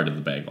part of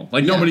the bagel.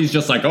 Like, nobody's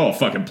just like, oh,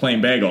 fucking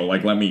plain bagel,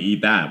 like, let me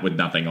eat that with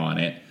nothing on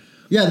it.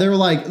 Yeah, they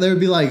would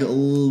be like, ooh,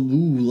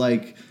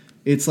 like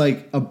it's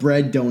like a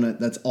bread donut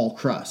that's all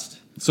crust.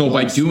 So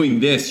by doing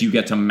this, you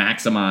get to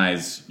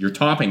maximize your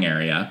topping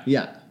area.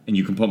 Yeah. And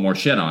you can put more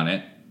shit on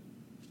it,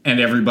 and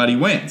everybody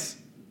wins.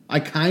 I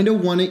kind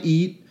of want to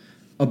eat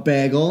a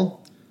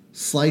bagel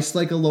sliced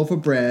like a loaf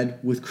of bread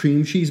with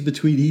cream cheese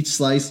between each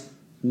slice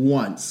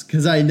once,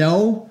 because I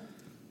know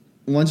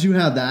once you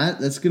have that,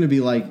 that's going to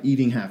be like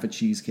eating half a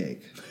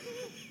cheesecake.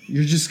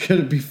 You're just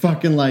going to be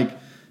fucking like,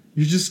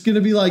 you're just going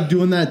to be like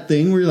doing that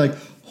thing where you're like,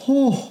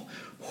 oh,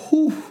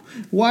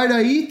 why'd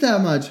I eat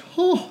that much?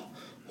 Oh,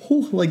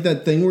 like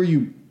that thing where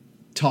you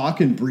talk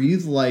and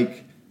breathe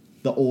like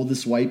the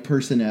oldest white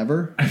person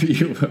ever.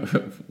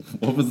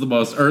 What was the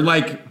most, or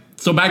like,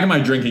 so back in my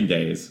drinking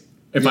days,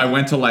 if I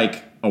went to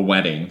like a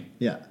wedding,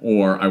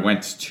 or I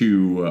went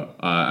to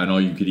an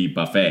all-you-could-eat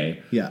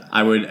buffet,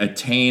 I would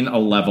attain a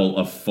level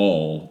of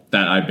full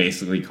that I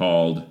basically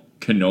called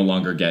 "can no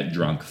longer get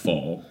drunk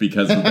full,"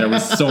 because there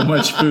was so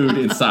much food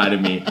inside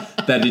of me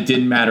that it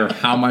didn't matter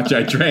how much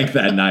I drank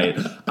that night,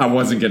 I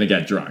wasn't going to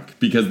get drunk,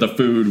 because the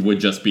food would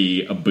just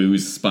be a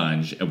booze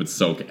sponge. It would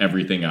soak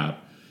everything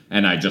up,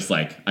 and I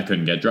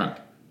couldn't get drunk.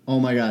 Oh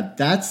my god,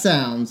 that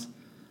sounds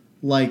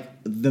like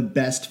the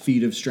best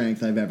feat of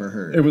strength I've ever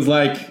heard. It was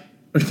like,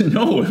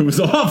 no, it was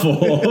awful.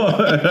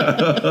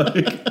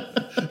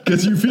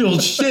 Because you feel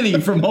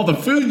shitty from all the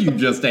food you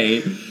just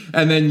ate,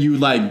 and then you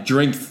like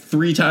drink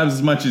 3 times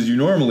as much as you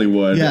normally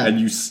would, and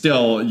you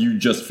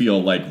just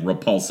feel like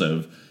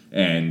repulsive.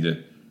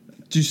 And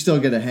do you still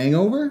get a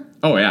hangover?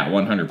 Oh yeah,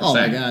 100%. Oh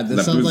my god,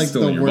 this sounds like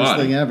the worst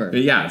thing ever.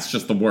 Yeah, it's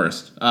just the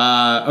worst.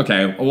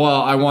 Okay,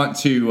 well, I want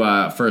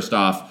to first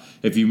off,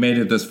 if you made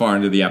it this far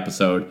into the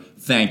episode,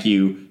 thank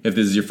you. If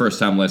this is your first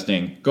time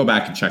listening, go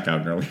back and check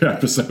out an earlier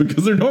episode,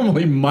 because they're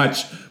normally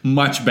much,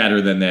 much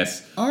better than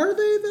this. Are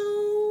they,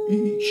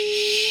 though?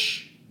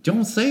 Shh.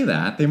 Don't say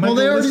that. They might Well,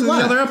 they go already listen to the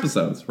left. other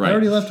episodes. Right. I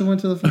already left and went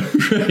to the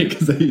phone. Right,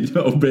 because they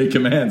obey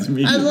commands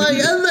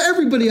immediately. And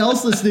everybody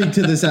else listening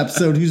to this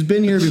episode who's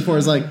been here before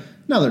is like,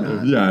 no, they're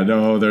not. Yeah,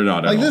 no, they're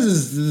not. Like, at all. this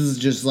is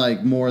just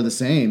like more of the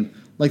same.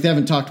 Like, they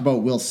haven't talked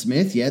about Will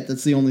Smith yet.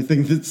 That's the only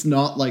thing that's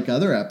not like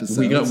other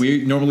episodes.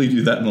 We normally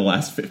do that in the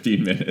last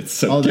 15 minutes.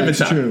 So Oh, give it that's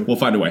time. true. We'll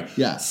find a way.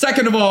 Yeah.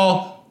 Second of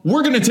all,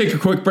 we're going to take a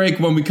quick break.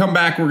 When we come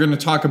back, we're going to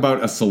talk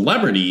about a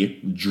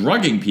celebrity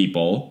drugging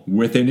people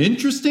with an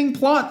interesting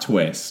plot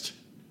twist.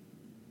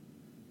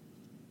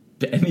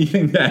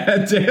 Anything to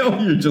add,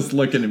 Dale? You're just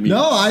looking at me.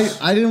 No,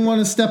 I didn't want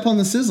to step on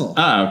the sizzle.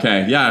 Ah,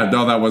 okay. Yeah,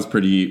 no, that was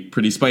pretty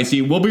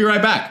spicy. We'll be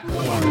right back.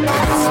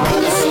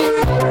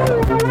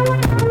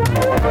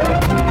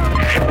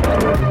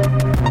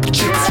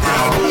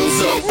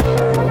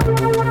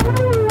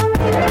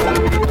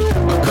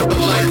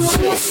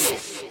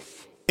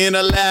 In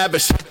a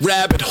lavish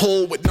rabbit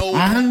hole with no...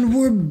 And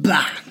we're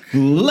back.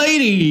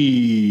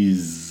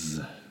 Ladies.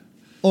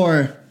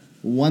 Or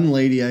one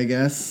lady, I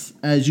guess.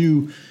 As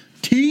you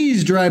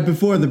teased right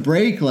before the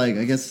break, like,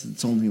 I guess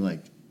it's only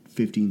like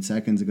 15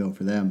 seconds ago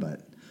for them,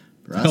 but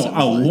for us,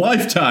 A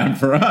lifetime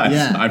for us.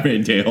 Yeah. I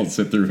made Dale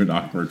sit through an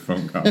awkward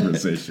phone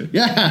conversation.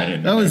 Yeah,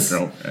 that was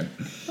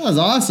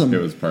awesome.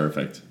 It was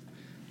perfect.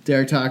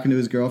 Derek talking to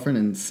his girlfriend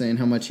and saying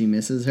how much he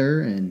misses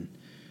her and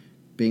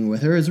being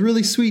with her is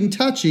really sweet and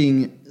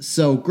touching,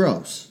 so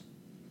gross.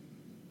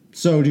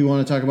 So do you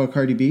want to talk about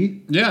Cardi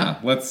B? Yeah,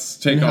 let's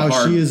take And a how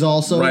hard she is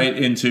also right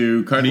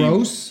into Cardi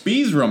gross?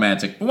 B's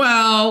romantic.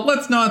 Well,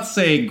 let's not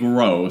say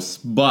gross,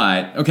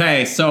 but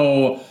okay,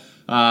 so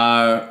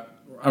a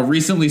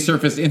recently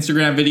surfaced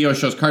Instagram video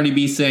shows Cardi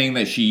B saying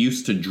that she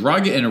used to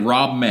drug and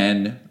rob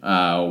men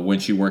when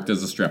she worked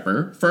as a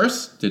stripper.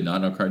 First, did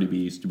not know Cardi B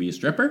used to be a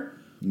stripper.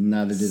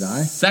 Neither did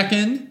I.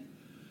 Second,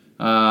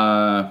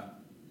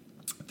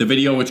 the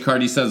video, which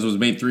Cardi says was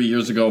made 3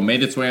 years ago,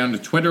 made its way onto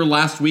Twitter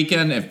last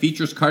weekend and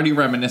features Cardi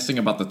reminiscing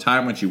about the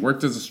time when she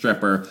worked as a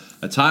stripper,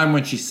 a time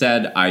when she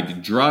said,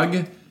 "I'd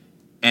drug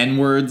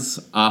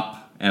N-words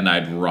up and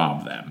I'd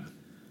rob them."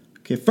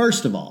 Okay,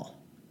 first of all,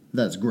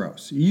 that's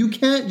gross. You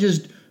can't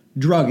just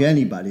drug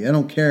anybody. I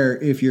don't care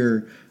if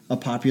you're a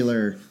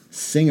popular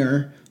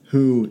singer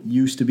who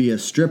used to be a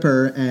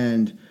stripper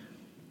and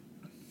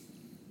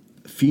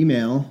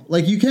female.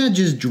 Like, you can't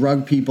just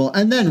drug people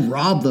and then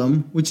rob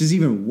them, which is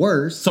even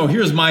worse. So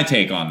here's my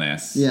take on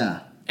this.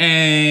 Yeah.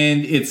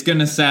 And it's going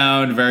to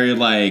sound very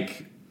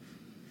like,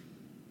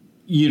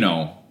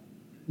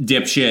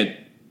 dipshit,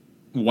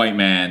 white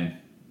man.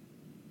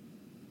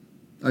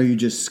 Are you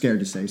just scared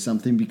to say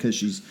something because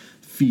she's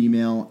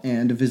female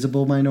and a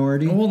visible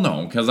minority? Well,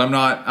 no, because I'm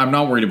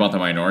not worried about the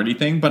minority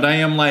thing, but I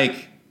am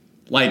like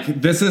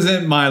this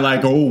isn't my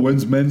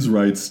when's men's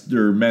rights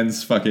or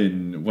men's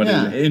fucking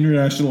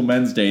International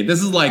Men's Day.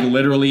 This is like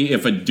literally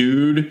if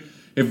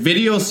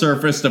video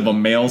surfaced of a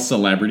male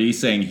celebrity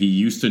saying he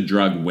used to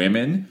drug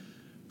women,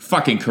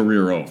 fucking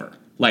career over.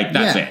 Like,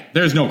 that's it.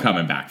 There's no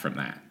coming back from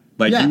that.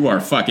 Like, you are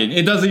fucking,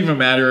 it doesn't even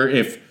matter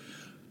if,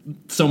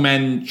 so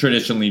men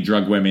traditionally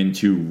drug women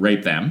to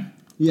rape them.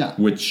 Yeah.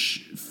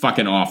 Which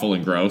fucking awful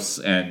and gross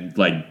and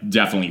like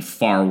definitely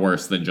far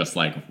worse than just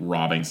like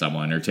robbing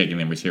someone or taking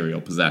their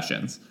material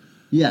possessions.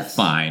 Yes.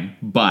 Fine.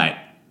 But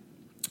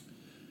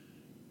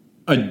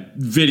a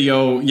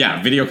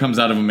video comes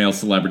out of a male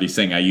celebrity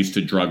saying, "I used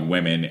to drug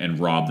women and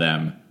rob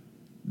them."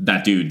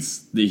 That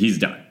he's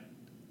done.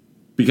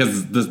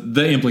 Because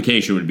the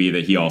implication would be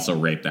that he also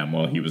raped them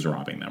while he was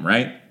robbing them,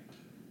 right?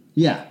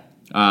 Yeah.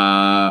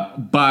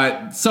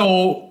 But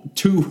so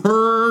to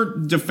her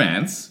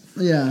defense,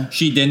 yeah,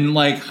 she didn't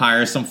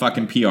hire some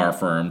fucking PR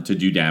firm to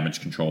do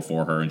damage control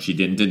for her, and she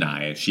didn't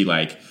deny it. She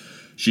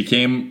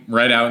came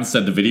right out and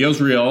said the video's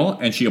real,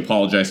 and she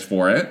apologized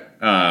for it.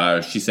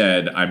 She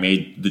said, "I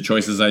made the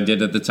choices I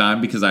did at the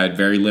time because I had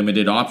very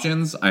limited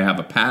options. I have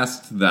a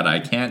past that I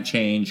can't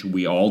change.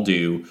 We all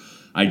do.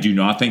 I do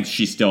not think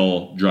she's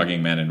still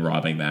drugging men and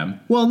robbing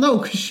them." Well, no,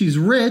 because she's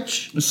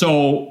rich.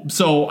 So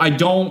I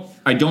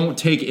don't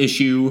take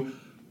issue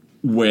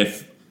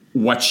with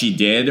what she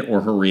did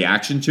or her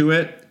reaction to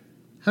it.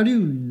 How do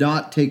you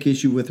not take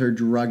issue with her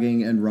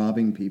drugging and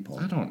robbing people?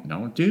 I don't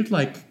know, dude.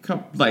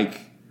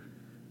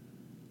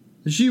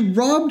 She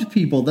robbed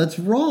people. That's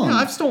wrong. Yeah,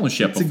 I've stolen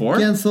shit it's before.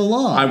 Against the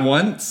law.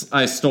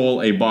 I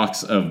stole a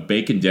box of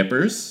bacon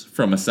dippers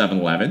from a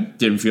 7-Eleven.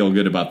 Didn't feel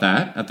good about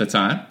that at the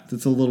time.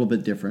 That's a little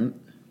bit different.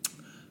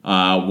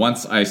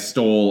 Once I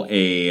stole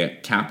a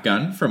cap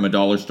gun from a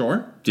dollar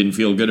store. Didn't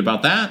feel good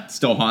about that.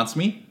 Still haunts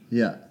me.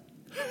 Yeah.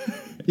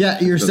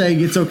 Yeah, you're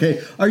saying it's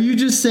okay. Are you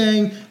just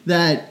saying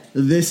that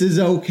this is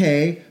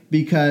okay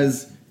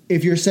because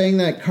if you're saying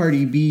that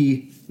Cardi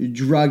B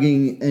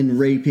drugging and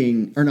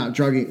raping, or not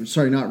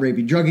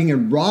drugging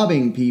and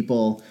robbing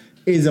people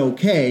is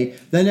okay,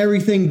 then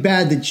everything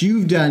bad that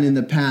you've done in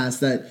the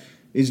past that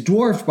is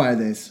dwarfed by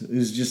this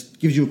is just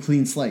gives you a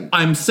clean slate?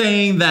 I'm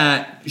saying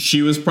that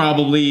she was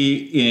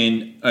probably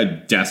in a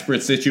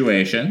desperate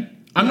situation.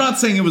 I'm not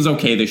saying it was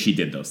okay that she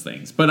did those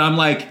things, but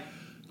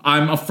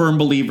I'm a firm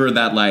believer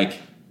that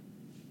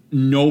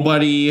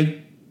nobody,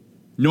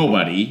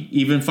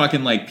 even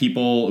fucking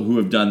people who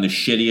have done the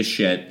shittiest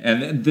shit,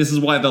 and this is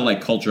why the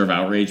culture of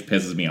outrage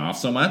pisses me off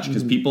so much,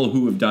 because people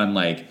who have done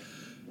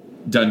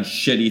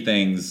shitty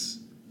things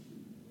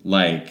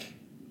 8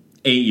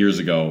 years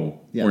ago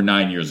or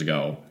 9 years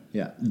ago,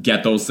 yeah,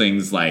 get those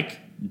things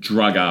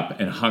drug up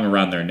and hung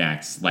around their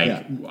necks. Like,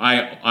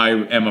 Yeah. I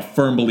am a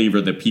firm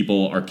believer that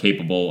people are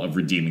capable of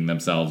redeeming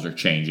themselves or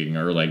changing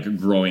or, like,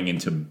 growing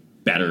into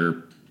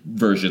better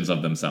versions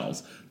of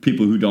themselves.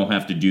 People who don't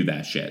have to do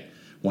that shit.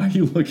 Why are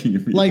you looking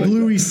at me Like that?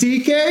 Louis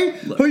C.K.,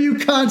 who you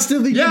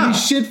constantly give me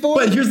shit for?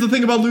 But here's the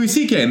thing about Louis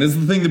C.K., and this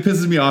is the thing that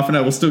pisses me off, and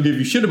I will still give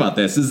you shit about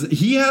this, is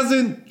he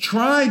hasn't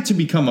tried to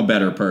become a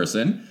better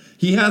person.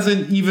 He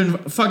hasn't even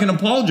fucking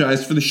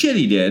apologized for the shit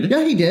he did.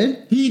 Yeah, he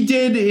did. He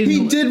did.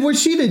 He did what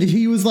she did.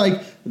 He was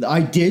like,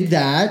 I did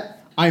that.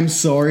 I'm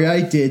sorry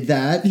I did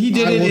that. He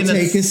did I it will in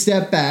take a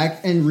step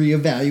back and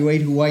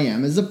reevaluate who I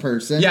am as a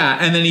person. Yeah,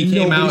 and then he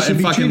came Nobody out should and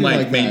be fucking, treated like,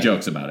 like made that.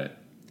 jokes about it.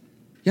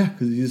 Yeah,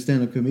 because he's a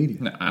stand-up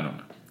comedian. No, I don't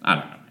know, man.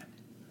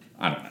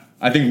 I don't know.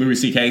 I think Louis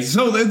C.K.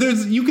 So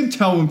there's you can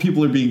tell when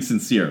people are being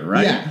sincere,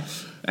 right? Yeah.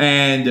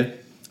 And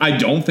I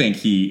don't think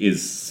he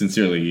is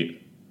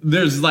sincerely.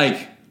 There's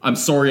like, I'm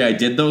sorry I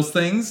did those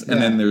things, and Yeah.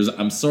 then there's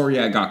I'm sorry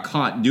I got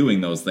caught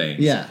doing those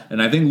things. Yeah.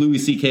 And I think Louis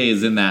C.K.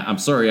 is in that I'm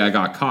sorry I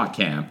got caught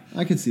camp.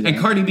 I can see that.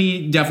 And Cardi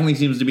B definitely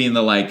seems to be in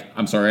the, like,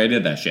 I'm sorry I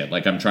did that shit.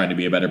 Like, I'm trying to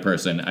be a better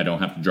person. I don't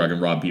have to drug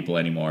and rob people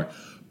anymore.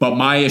 But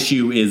my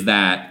issue is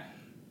that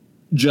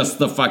just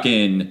the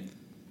fucking...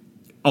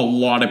 A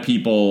lot of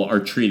people are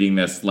treating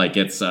this like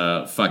it's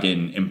a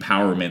fucking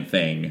empowerment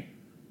thing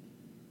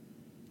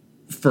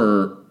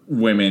for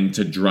women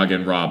to drug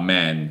and rob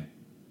men.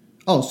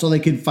 Oh, so they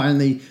could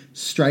finally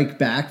strike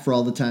back for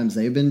all the times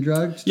they've been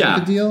drugged? Yeah.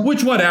 Type of deal?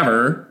 Which,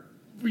 whatever.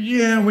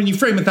 Yeah, when you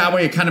frame it that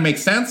way, it kind of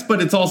makes sense. But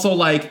it's also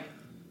like,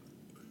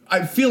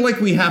 I feel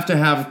like we have to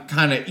have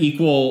kind of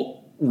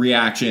equal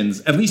reactions,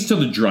 at least to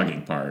the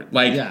drugging part.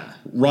 Like, Yeah.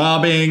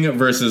 robbing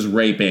versus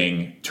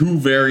raping, two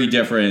very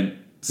different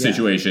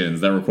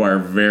situations that require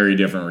very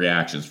different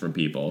reactions from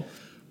people.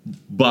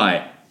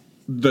 But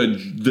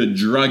the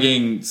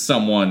drugging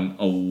someone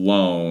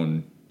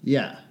alone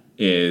Yeah.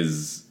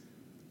 is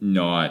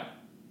not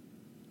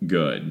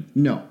good.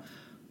 No.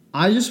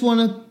 I just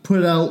want to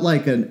put out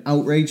like an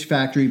Outrage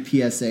Factory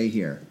PSA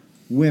here.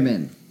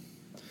 Women,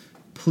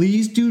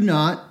 please do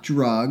not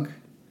drug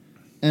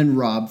and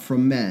rob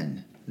from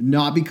men.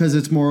 Not because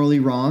it's morally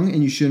wrong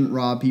and you shouldn't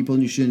rob people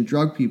and you shouldn't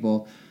drug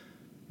people,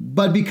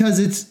 but because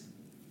it's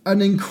an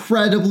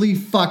incredibly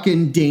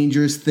fucking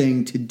dangerous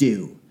thing to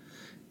do.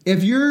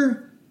 If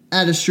you're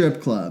at a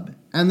strip club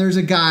and there's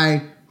a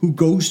guy who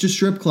goes to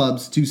strip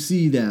clubs to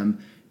see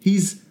them,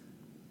 he's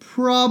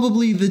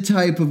probably the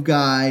type of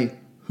guy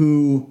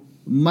who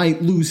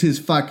might lose his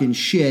fucking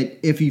shit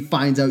if he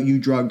finds out you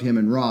drugged him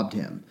and robbed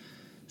him.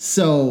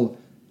 So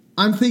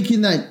I'm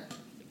thinking that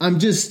I'm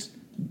just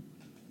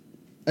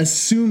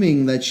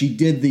assuming that she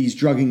did these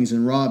druggings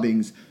and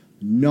robbings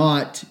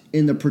not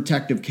in the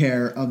protective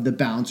care of the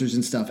bouncers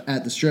and stuff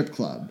at the strip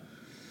club.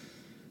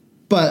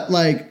 But,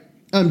 like,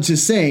 I'm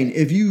just saying,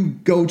 if you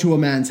go to a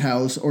man's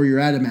house or you're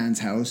at a man's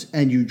house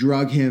and you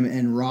drug him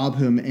and rob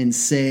him and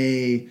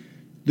say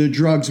the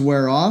drugs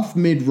wear off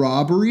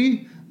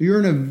mid-robbery, you're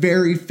in a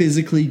very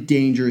physically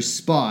dangerous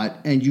spot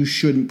and you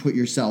shouldn't put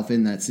yourself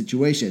in that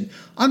situation.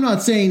 I'm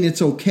not saying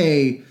it's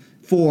okay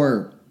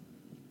for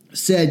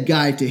said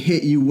guy to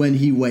hit you when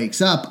he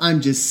wakes up.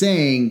 I'm just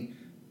saying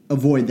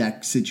avoid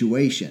that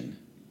situation.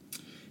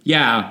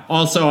 Yeah.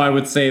 Also, I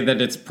would say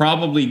that it's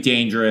probably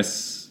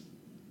dangerous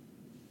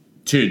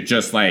to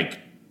just, like,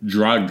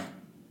 drug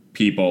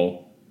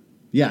people.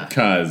 Yeah.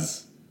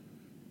 Because,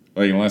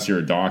 like, unless you're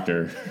a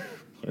doctor.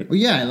 Well,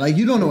 yeah, like,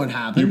 you don't know what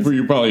happens.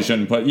 You probably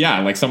shouldn't put...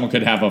 Yeah, like, someone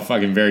could have a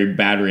fucking very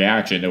bad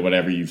reaction to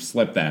whatever you've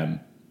slipped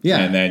them. Yeah.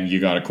 And then you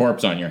got a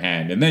corpse on your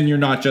hand. And then you're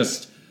not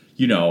just,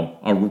 you know,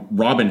 a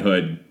Robin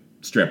Hood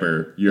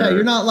stripper.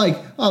 You're not like,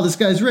 oh, this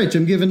guy's rich,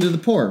 I'm giving to the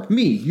poor.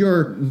 Me,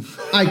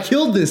 I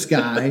killed this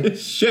guy,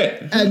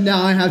 Shit. and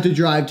now I have to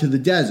drive to the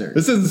desert.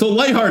 This isn't so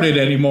lighthearted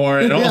anymore.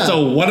 And Yeah.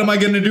 also, what am I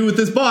going to do with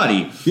this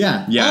body?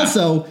 Yeah.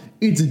 Also,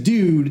 it's a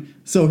dude,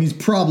 so he's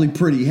probably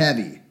pretty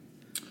heavy.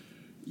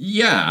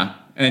 Yeah.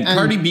 And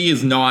Cardi B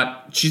is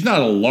not... She's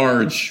not a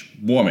large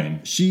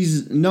woman.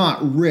 She's not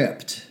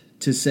ripped,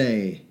 to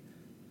say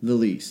the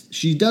least.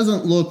 She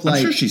doesn't look like...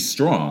 I'm sure she's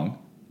strong.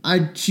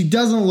 She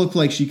doesn't look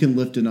like she can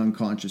lift an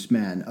unconscious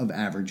man of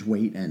average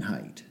weight and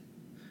height,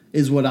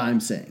 is what I'm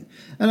saying.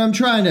 And I'm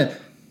trying to...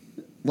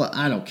 Well,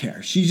 I don't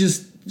care. She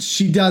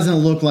doesn't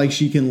look like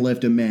she can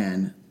lift a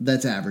man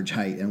that's average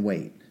height and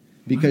weight.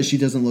 Because she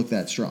doesn't look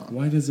that strong.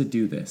 Why does it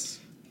do this?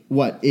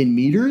 What, in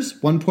meters?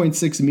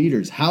 1.6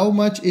 meters. How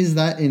much is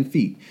that in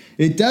feet?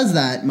 It does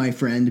that, my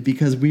friend,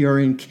 because we are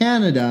in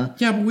Canada.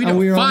 Yeah, but we don't...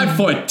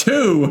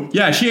 5'2"?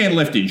 Yeah, she ain't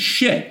lifting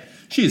shit.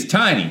 She's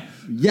tiny.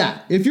 Yeah,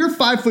 if you're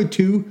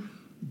 5'2",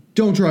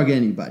 don't drug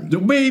anybody.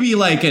 Maybe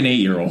like an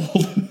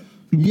 8-year-old.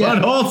 Yeah.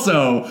 But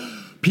also,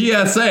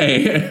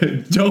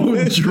 PSA,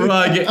 don't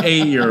drug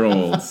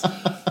 8-year-olds.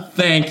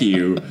 Thank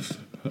you.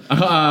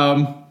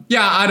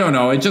 Yeah, I don't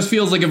know. It just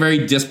feels like a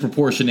very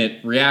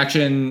disproportionate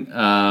reaction.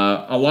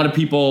 A lot of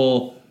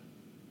people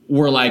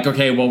were like,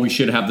 okay, well, we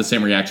should have the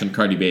same reaction to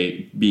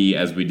Cardi B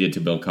as we did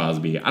to Bill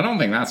Cosby. I don't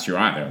think that's true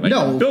either. Like,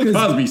 No, Bill 'cause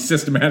Cosby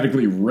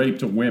systematically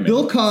raped women.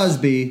 Bill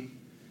Cosby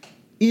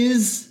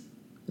is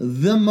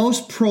the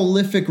most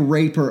prolific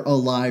raper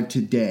alive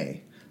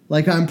today.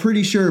 Like, I'm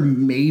pretty sure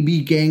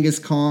maybe Genghis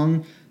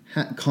Khan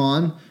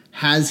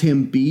has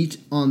him beat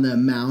on the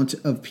amount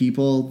of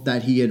people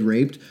that he had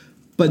raped,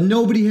 but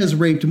nobody has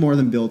raped more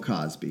than Bill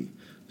Cosby.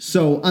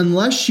 So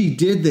unless she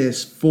did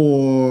this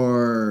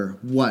for,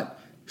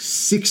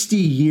 60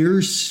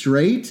 years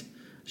straight,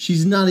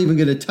 she's not even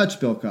going to touch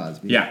Bill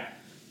Cosby. Yeah.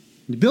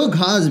 Bill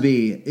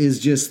Cosby is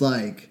just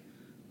like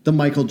the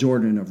Michael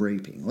Jordan of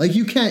raping. Like,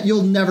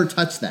 you'll never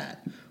touch that.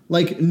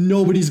 Like,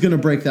 nobody's going to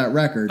break that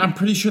record. I'm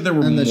pretty sure there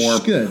were more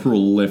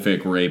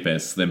prolific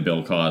rapists than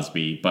Bill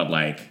Cosby, but,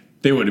 like,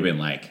 they would have been,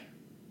 like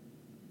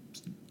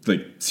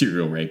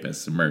serial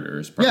rapists and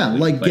murderers. Probably. Yeah,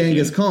 like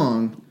Genghis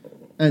Khan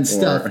and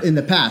stuff in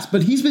the past.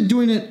 But he's been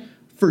doing it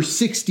for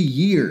 60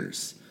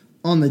 years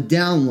on the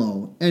down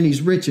low, and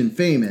he's rich and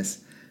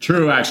famous.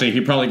 True, actually.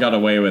 He probably got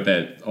away with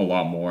it a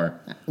lot more.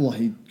 Well,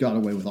 he got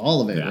away with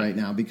all of it right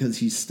now because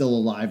he's still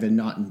alive and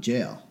not in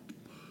jail.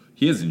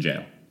 He is in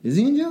jail. Is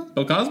he in jail?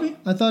 Bill Cosby?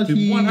 I thought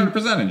he's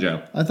 100% in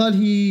jail. I thought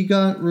he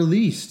got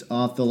released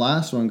off the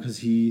last one because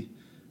he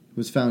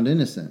was found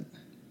innocent.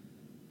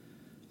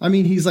 I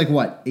mean, he's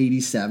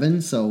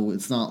 87, so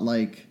it's not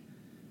like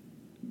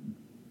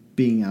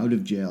being out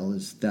of jail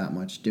is that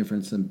much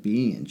different than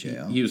being in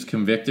jail. He was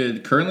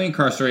convicted, currently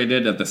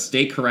incarcerated at the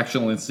State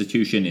Correctional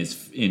Institution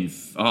in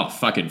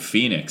fucking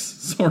Phoenix.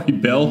 Sorry,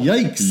 Bill.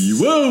 Yikes.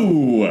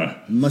 Whoa!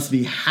 Must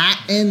be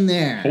hot in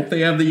there. Hope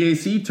they have the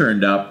AC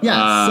turned up.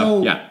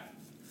 Yeah,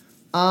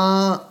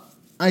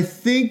 I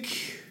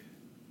think,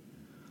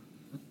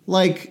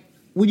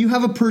 when you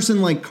have a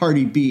person like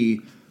Cardi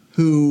B,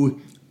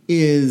 who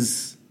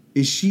is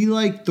she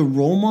like the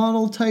role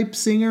model type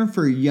singer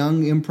for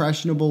young,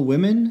 impressionable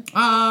women?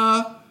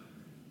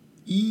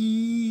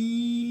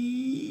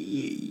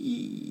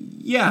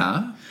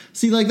 Yeah.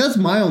 See, that's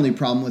my only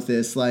problem with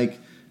this,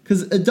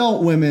 because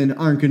adult women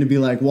aren't going to be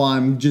like, well,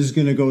 I'm just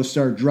going to go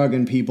start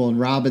drugging people and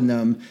robbing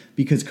them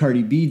because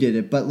Cardi B did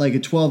it. But, a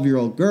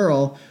 12-year-old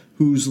girl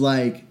who's,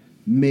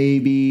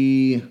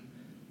 maybe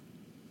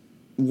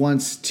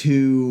wants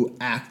to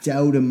act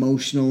out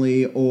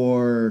emotionally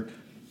or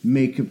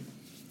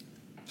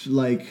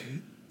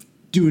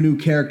do a new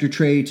character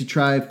trait to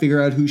try to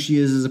figure out who she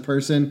is as a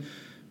person,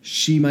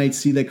 she might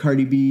see that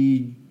Cardi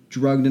B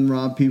drugged and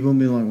robbed people and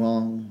be like,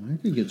 well, I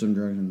could get some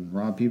drugs and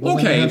rob people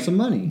and have some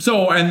money.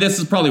 So, and this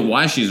is probably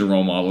why she's a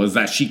role model, is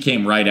that she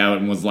came right out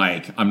and was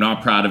like, I'm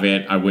not proud of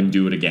it. I wouldn't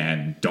do it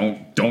again.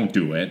 Don't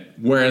do it.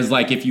 Whereas,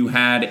 if you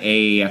had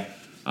a,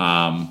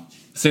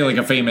 say,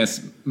 a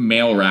famous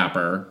male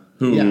rapper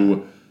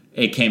who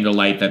it came to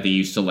light that they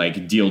used to,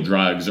 deal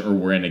drugs or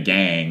were in a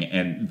gang,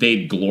 and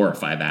they'd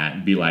glorify that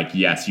and be like,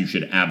 yes, you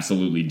should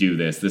absolutely do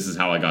this. This is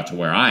how I got to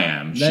where I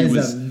am. That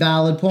is a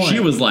valid point. She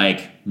was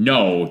like,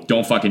 no,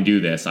 don't fucking do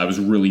this. I was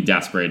really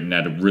desperate and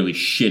had a really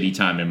shitty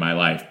time in my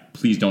life.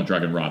 Please don't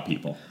drug and rob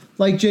people.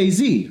 Like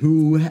Jay-Z,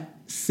 who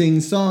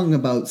sings songs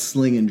about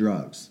slinging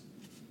drugs.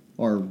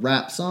 Or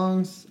rap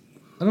songs.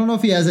 I don't know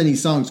if he has any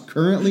songs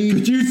currently.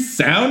 Could you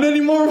sound any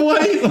more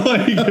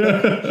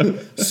white?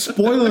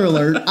 Spoiler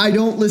alert, I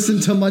don't listen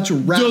to much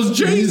rap. Does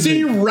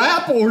Jay-Z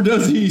rap or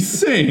does he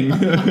sing?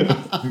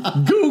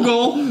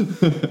 Google.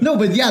 No,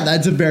 but yeah,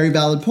 that's a very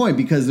valid point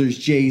because there's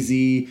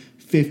Jay-Z,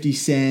 50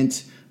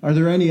 Cent. Are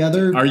there any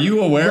other? Are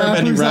you aware of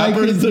any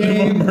rappers that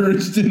have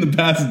emerged in the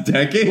past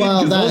decade?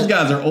 Because those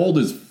guys are old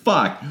as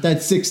fuck. That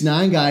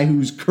 6ix9ine guy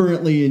who's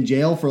currently in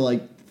jail for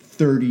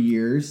 30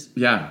 years.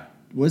 Yeah.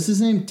 What's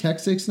his name? Tech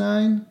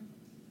 6ix9ine?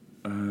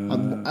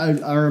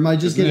 Or am I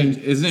just getting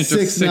isn't it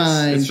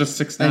 6ix9ine? It's just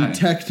 6ix9ine and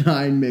Tech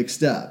 9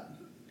 mixed up.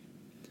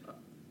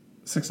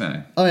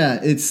 6ix9ine. Oh yeah,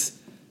 it's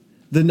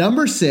the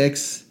number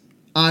 6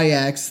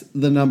 IX,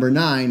 the number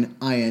 9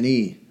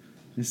 INE.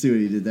 You see what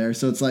he did there?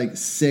 So it's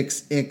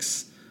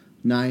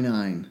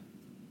 6x99.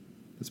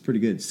 That's pretty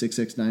good.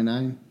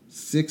 6x99.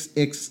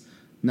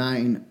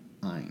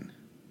 6x99.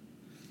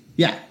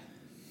 Yeah.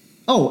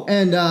 Oh,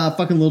 and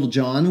fucking Little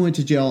John went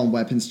to jail on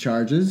weapons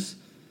charges.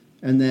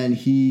 And then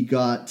he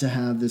got to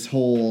have this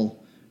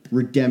whole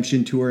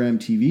Redemption Tour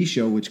MTV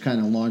show, which kind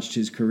of launched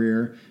his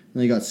career.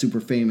 And he got super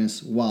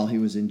famous while he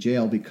was in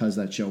jail because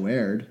that show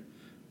aired.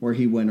 Where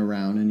he went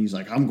around and he's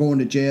like, I'm going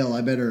to jail.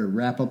 I better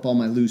wrap up all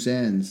my loose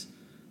ends.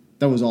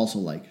 That was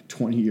also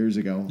 20 years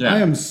ago. Yeah. I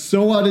am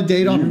so out of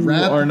date on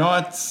rap. You are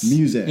not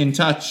music in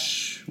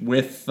touch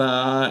with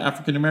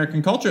African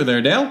American culture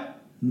there, Dale.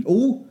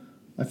 Oh,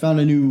 I found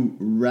a new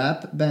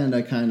rap band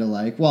I kind of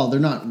like. Well, they're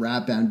not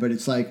rap band, but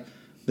it's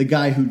the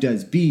guy who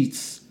does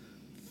beats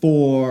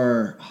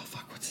for... Oh,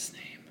 fuck, what's his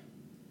name?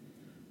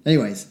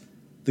 Anyways,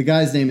 the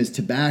guy's name is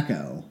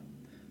Tobacco,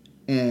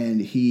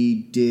 and he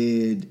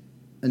did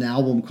an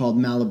album called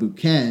Malibu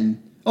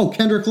Ken. Oh,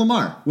 Kendrick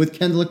Lamar, with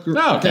Kendrick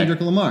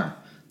Lamar.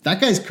 That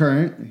guy's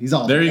current. He's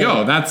all... There you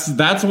go.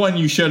 That's one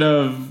you should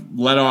have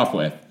let off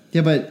with.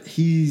 Yeah, but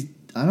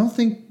I don't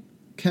think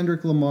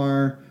Kendrick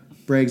Lamar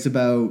brags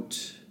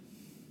about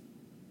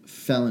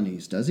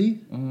felonies, does he?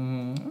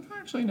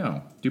 Actually,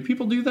 no. Do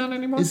people do that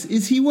anymore?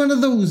 Is he one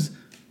of those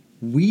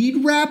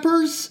weed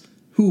rappers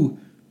who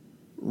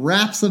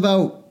raps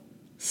about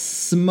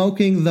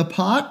Smoking the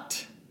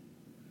Pot.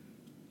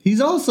 He's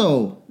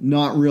also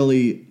not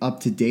really up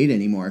to date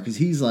anymore because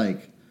he's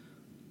like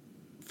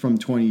from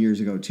 20 years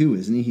ago too,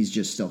 isn't he? He's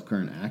just still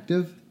current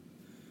active.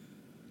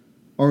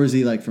 Or is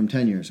he like from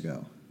 10 years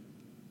ago?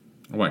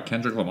 What,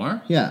 Kendrick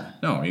Lamar? Yeah.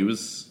 No, he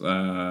was...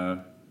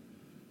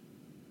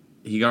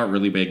 he got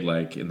really big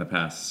like in the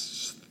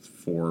past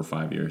 4 or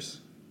 5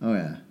 years. Oh,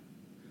 yeah.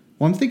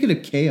 Well, I'm thinking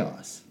of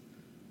Chaos.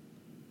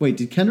 Wait,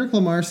 did Kendrick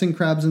Lamar sing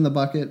Crabs in the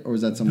Bucket, or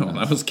was that someone No,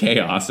 else? that was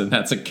Chaos, and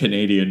that's a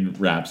Canadian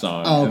rap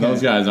song. Oh, okay. And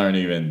those guys aren't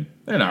even...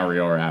 They're not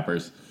real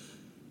rappers.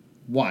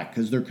 Why?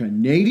 Because they're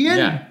Canadian?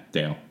 Yeah,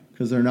 Dale.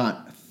 Because they're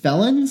not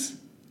felons?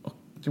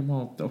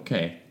 Well,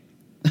 okay.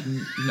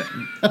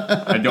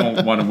 I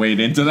don't want to wade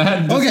into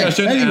that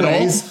discussion okay,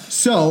 anyways, at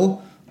all.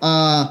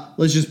 so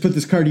let's just put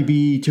this Cardi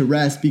B to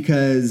rest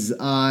because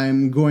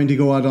I'm going to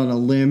go out on a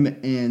limb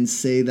and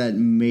say that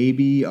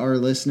maybe our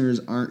listeners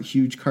aren't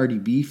huge Cardi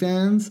B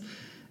fans.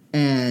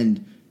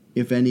 And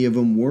if any of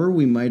them were,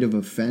 we might have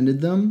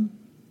offended them.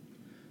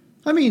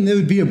 I mean, it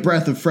would be a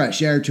breath of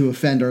fresh air to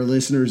offend our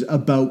listeners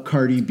about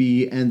Cardi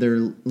B and their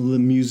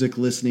music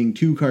listening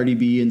to Cardi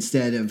B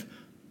instead of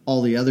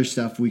all the other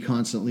stuff we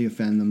constantly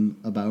offend them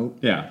about.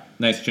 Yeah,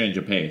 nice change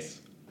of pace.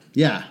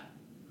 Yeah.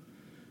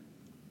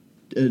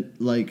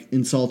 Like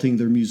insulting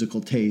their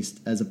musical taste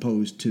as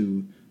opposed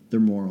to their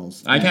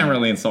morals. I can't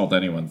really insult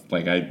anyone.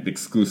 Like, I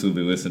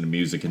exclusively listen to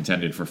music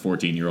intended for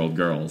 14-year-old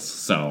girls,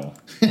 so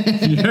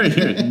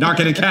you're not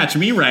going to catch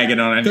me ragging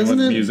on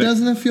anyone's music.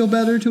 Doesn't it feel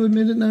better to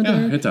admit it now, Yeah,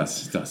 Derek? it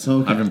does. It does.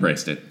 Okay. I've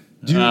embraced it.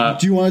 Do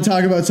you want to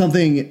talk about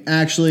something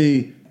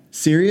actually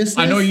serious?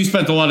 I know you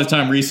spent a lot of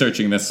time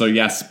researching this, so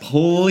yes,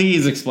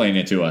 please explain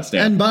it to us,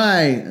 Dan. And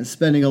by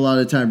spending a lot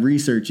of time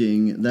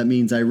researching, that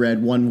means I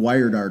read one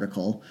Wired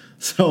article.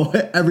 So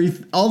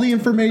all the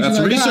information That's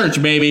I research,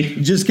 got baby.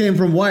 just came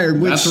from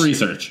Wired. Which, That's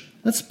research.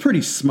 That's a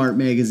pretty smart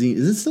magazine.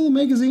 Is it still a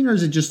magazine or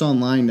is it just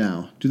online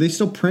now? Do they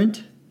still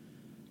print?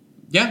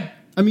 Yeah.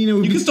 I mean,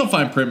 You can still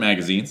find print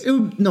magazines.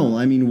 No,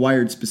 I mean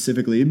Wired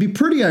specifically. It'd be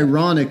pretty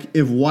ironic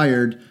if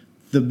Wired,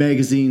 the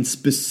magazine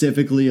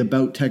specifically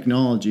about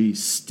technology,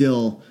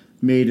 still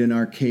made an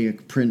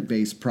archaic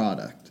print-based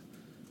product.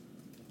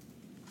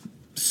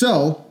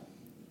 So,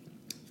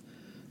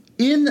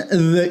 in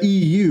the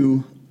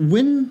EU,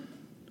 when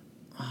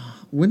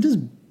does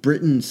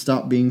Britain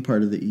stop being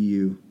part of the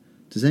EU?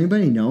 Does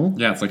anybody know?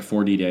 Yeah, it's like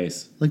 40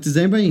 days. Like, does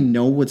anybody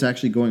know what's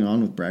actually going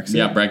on with Brexit?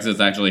 Yeah,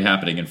 Brexit's actually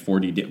happening in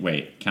 40 days.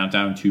 Wait,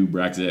 countdown to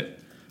Brexit.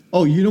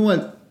 Oh, you know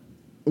what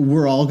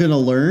we're all going to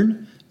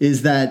learn?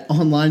 Is that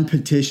online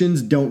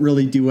petitions don't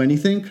really do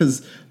anything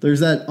because there's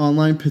that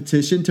online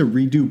petition to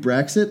redo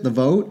Brexit, the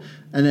vote,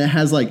 and it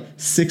has like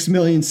 6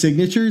 million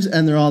signatures,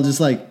 and they're all just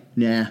like,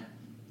 nah,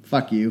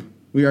 fuck you.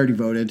 We already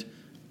voted.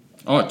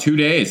 Oh, 2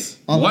 days.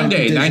 Online 1 day,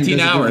 petition 19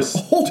 doesn't do hours.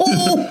 it.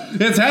 Oh,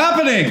 It's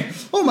happening.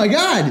 oh my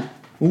God.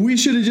 We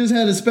should have just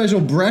had a special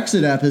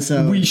Brexit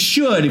episode. We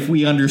should if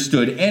we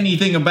understood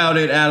anything about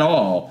it at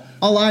all.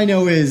 All I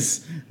know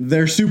is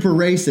they're super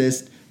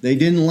racist. They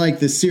didn't like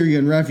the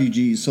Syrian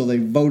refugees, so they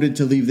voted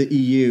to leave the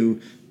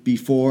EU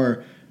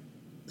before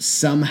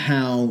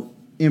somehow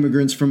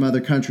immigrants from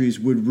other countries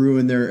would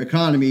ruin their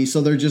economy.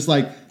 So they're just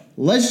like,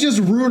 let's just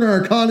ruin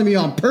our economy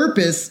on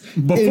purpose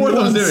Before in one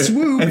those do it.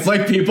 swoop. It's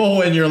like people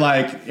when you're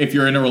like, if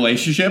you're in a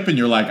relationship and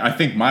you're like, I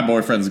think my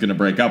boyfriend's going to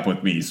break up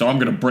with me, so I'm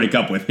going to break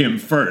up with him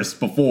first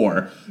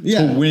before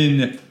to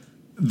win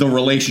the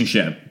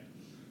relationship.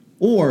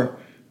 Or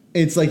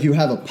it's like you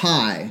have a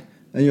pie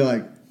and you're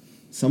like,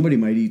 somebody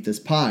might eat this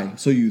pie.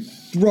 So you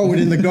throw it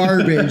in the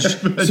garbage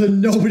so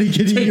nobody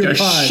can eat Take your a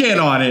pie. shit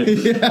on it.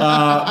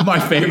 Yeah. My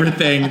favorite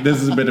thing,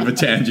 this is a bit of a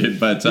tangent,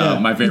 but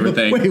my favorite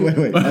thing.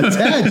 Wait. A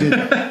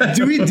tangent?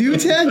 Do we do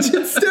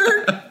tangents,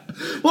 Derek?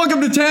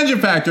 Welcome to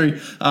Tangent Factory.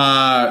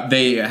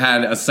 They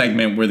had a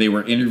segment where they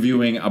were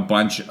interviewing a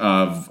bunch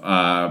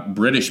of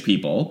British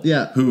people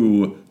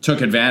who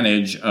took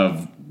advantage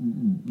of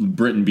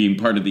Britain being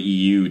part of the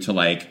EU to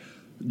like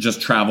just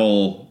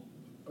travel,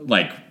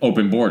 like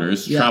open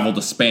borders, travel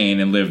to Spain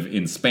and live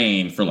in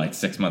Spain for like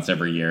 6 months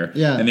every year.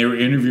 Yeah. And they were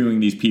interviewing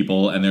these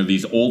people, and they're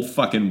these old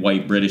fucking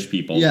white British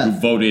people who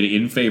voted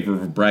in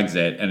favor of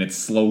Brexit, and it's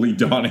slowly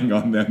dawning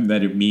on them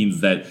that it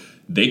means that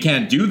they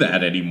can't do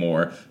that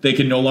anymore. They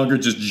can no longer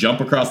just jump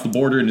across the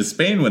border into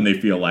Spain when they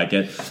feel like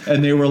it.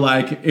 And they were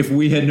like, if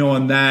we had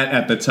known that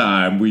at the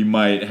time, we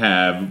might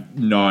have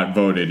not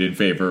voted in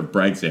favor of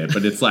Brexit.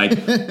 But it's like,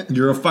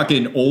 you're a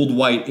fucking old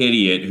white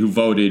idiot who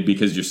voted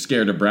because you're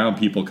scared of brown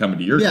people coming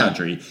to your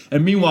country.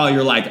 And meanwhile,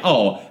 you're like,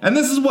 oh, and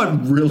this is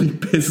what really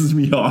pisses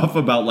me off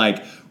about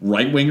like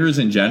right-wingers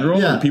in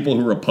general, or people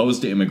who are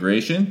opposed to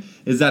immigration,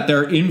 is that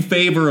they're in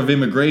favor of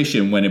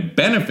immigration when it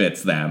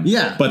benefits them,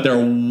 but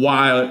they're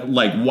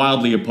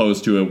wildly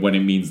opposed to it when it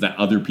means that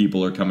other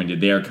people are coming to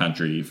their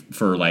country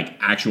for like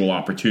actual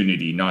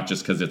opportunity, not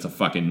just because it's a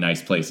fucking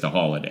nice place to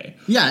holiday.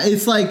 Yeah,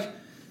 it's like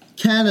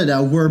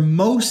Canada, where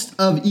most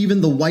of even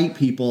the white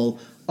people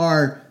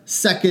are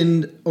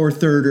second or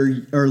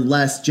third or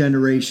less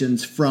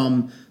generations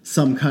from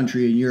some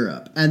country in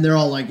Europe. And they're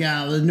all like,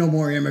 yeah, there's no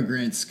more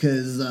immigrants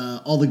because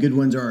all the good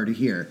ones are already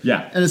here.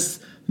 Yeah. And it's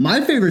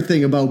my favorite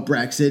thing about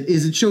Brexit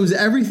is it shows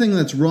everything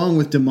that's wrong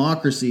with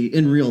democracy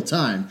in real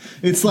time.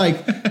 It's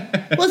like,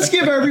 let's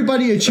give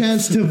everybody a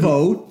chance to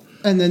vote.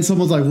 And then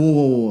someone's like,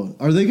 whoa.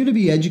 Are they going to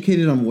be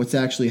educated on what's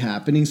actually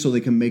happening so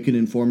they can make an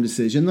informed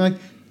decision? They're like,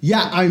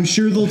 yeah, I'm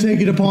sure they'll take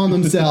it upon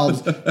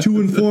themselves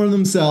to inform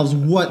themselves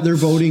what they're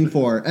voting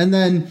for. And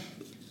then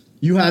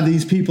you have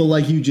these people,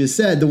 like you just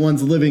said, the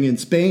ones living in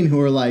Spain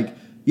who are like,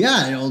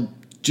 yeah, it'll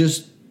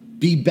just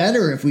be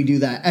better if we do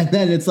that. And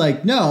then it's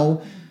like,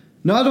 no,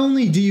 not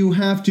only do you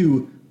have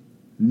to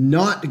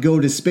not go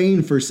to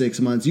Spain for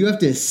 6 months, you have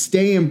to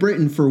stay in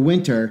Britain for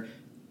winter,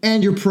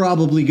 and you're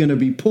probably going to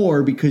be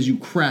poor because you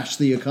crashed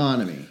the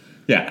economy.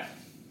 Yeah.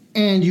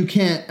 And you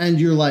can't, and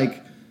you're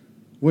like,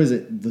 what is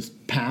it, the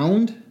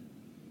pound?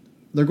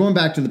 They're going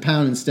back to the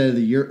pound instead of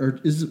the euro. Or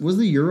was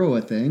the euro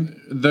a thing?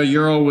 The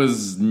euro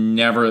was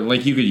never,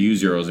 like, you could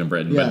use euros in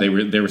Britain, Yeah.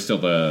 but they were still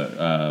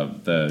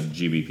the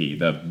GBP,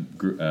 the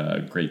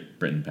Great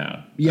Britain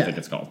pound. Yeah. I think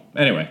it's called.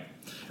 Anyway,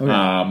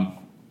 Okay.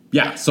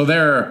 yeah. So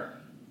they're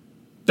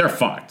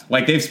fucked.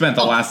 Like, they've spent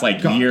the last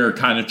God. year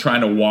kind of trying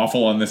to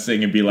waffle on this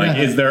thing and be like,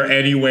 Yeah. is there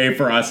any way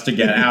for us to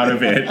get out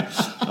of it?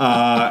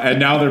 And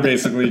now they're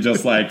basically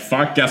just like,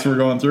 fuck, guess we're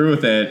going through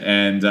with it.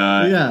 And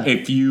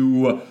if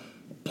you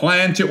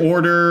plan to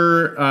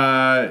order,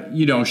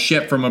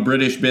 shit from a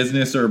British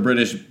business or a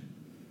British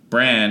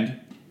brand,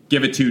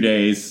 give it 2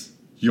 days.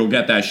 You'll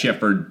get that shit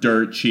for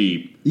dirt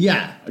cheap.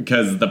 Yeah.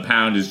 Because the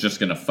pound is just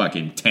going to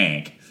fucking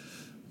tank.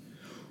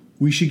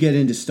 We should get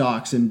into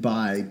stocks and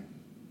buy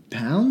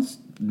pounds?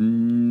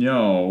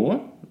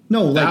 No.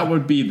 No, like that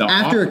would be the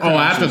after it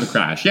after the crashes.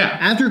 crash, yeah.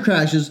 After it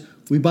crashes,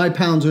 we buy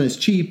pounds when it's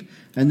cheap,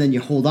 and then you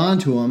hold on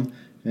to them,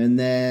 and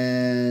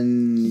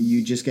then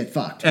you just get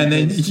fucked. And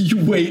then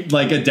you wait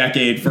like a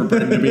decade for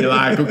Britain to be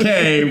like,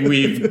 okay,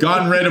 we've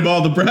gotten rid of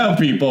all the brown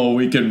people.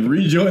 We can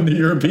rejoin the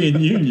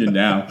European Union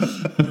now.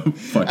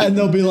 And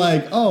they'll be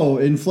like, oh,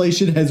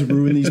 inflation has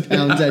ruined these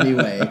pounds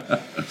anyway.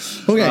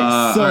 Okay,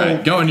 all so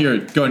right, go in your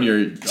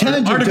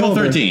tangent Article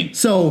over. 13.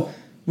 So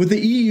what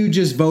the EU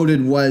just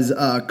voted was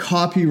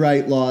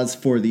copyright laws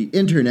for the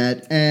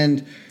internet,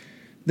 and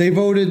they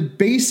voted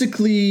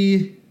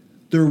basically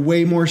they're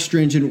way more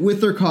stringent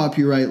with their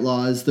copyright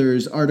laws.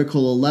 There's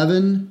Article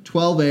 11,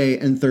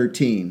 12A, and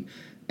 13.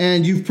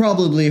 And you've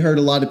probably heard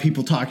a lot of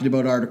people talking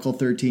about Article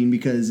 13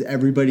 because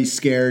everybody's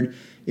scared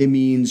it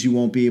means you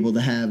won't be able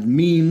to have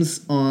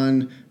memes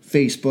on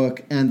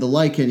Facebook and the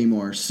like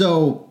anymore.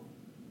 So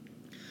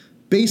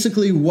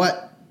basically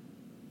what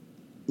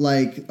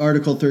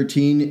Article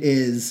 13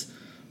 is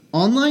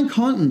online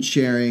content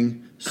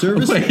sharing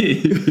service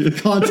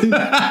content.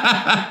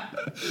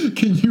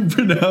 Can you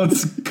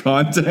pronounce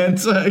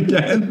content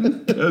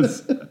again?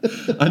 Because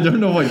I don't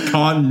know what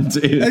content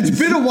is. It's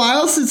been a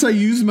while since I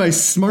used my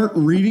smart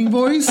reading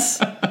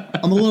voice.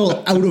 I'm a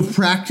little out of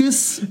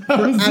practice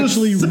for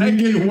actually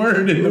reading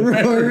word in the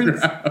words.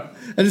 background.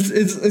 And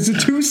it's a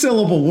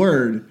 2-syllable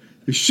word.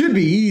 It should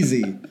be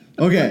easy.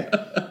 Okay.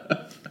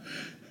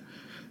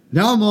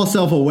 Now I'm all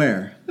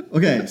self-aware.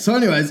 Okay, so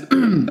anyways,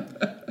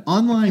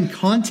 online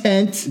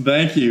content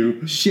Thank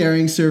you.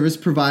 sharing service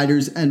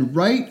providers and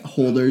right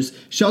holders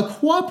shall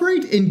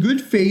cooperate in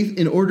good faith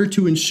in order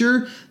to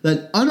ensure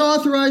that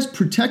unauthorized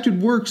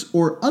protected works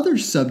or other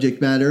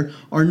subject matter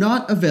are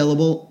not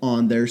available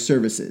on their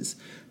services.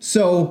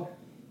 So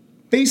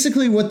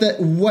basically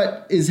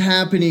what is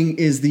happening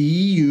is the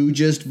EU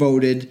just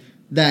voted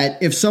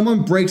that if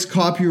someone breaks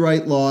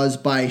copyright laws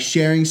by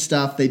sharing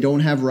stuff they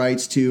don't have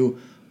rights to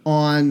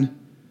on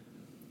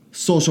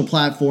social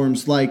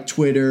platforms like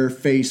Twitter,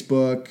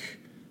 Facebook,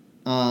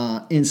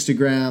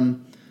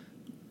 Instagram,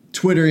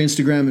 Twitter,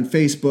 Instagram, and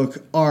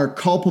Facebook are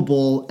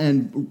culpable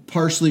and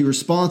partially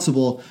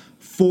responsible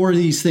for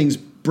these things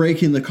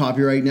breaking the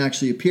copyright and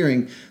actually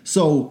appearing.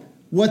 So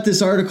what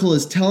this article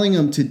is telling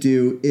them to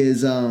do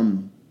is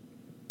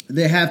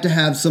they have to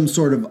have some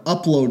sort of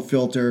upload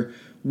filter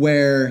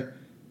where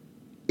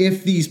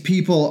if these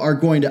people are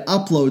going to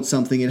upload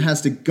something, it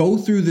has to go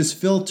through this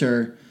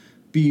filter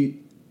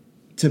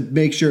to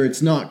make sure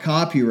it's not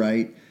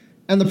copyright.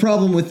 And the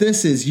problem with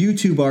this is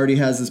YouTube already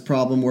has this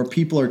problem where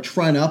people are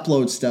trying to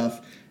upload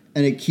stuff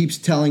and it keeps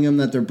telling them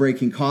that they're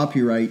breaking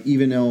copyright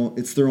even though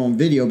it's their own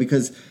video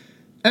because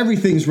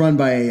everything's run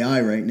by AI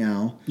right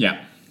now.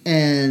 Yeah.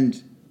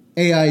 And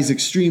AI is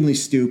extremely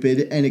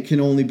stupid and it can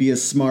only be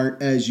as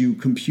smart as you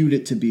compute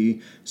it to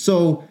be.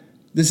 So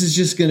this is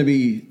just going to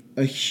be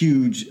a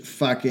huge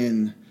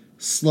fucking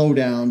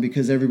slowdown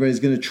because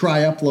everybody's going to try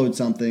upload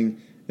something.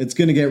 It's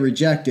going to get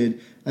rejected.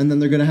 And then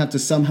they're going to have to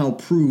somehow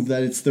prove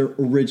that it's their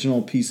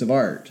original piece of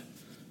art.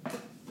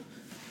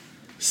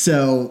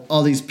 So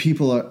all these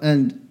people are...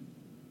 And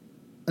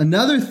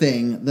another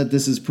thing that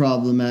this is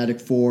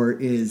problematic for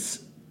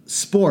is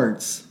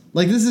sports.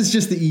 Like, this is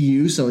just the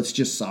EU, so it's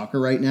just soccer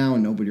right now,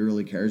 and nobody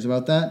really cares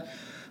about that.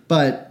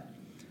 But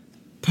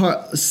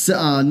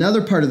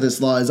another part of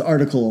this law is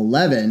Article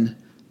 11,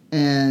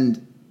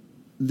 And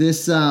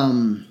this,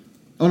 Article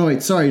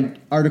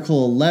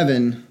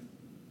 11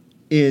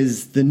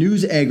 is the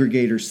news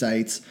aggregator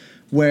sites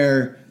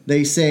where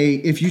they say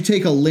if you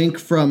take a link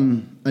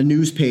from a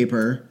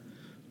newspaper,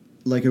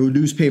 like a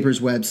newspaper's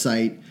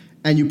website,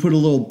 and you put a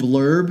little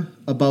blurb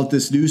about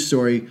this news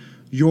story,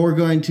 you're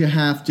going to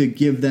have to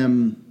give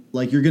them,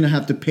 like, you're going to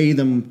have to pay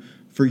them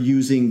for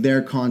using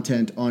their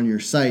content on your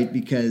site,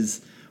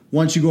 because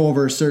once you go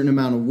over a certain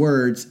amount of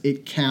words,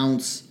 it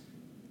counts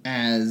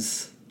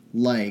as,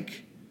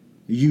 like,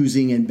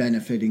 using and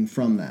benefiting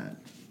from that.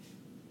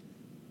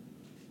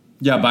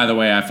 Yeah, by the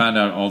way, I found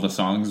out all the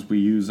songs we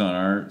use on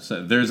our...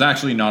 So there's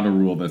actually not a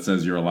rule that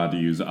says you're allowed to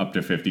use up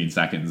to 15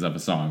 seconds of a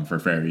song for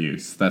fair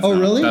use.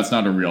 Really? That's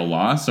not a real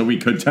law, so we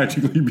could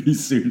technically be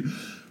sued.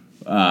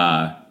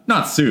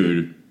 Not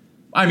sued.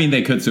 I mean,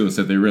 they could sue us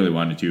if they really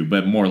wanted to,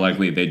 but more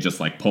likely they'd just,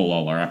 like, pull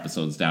all our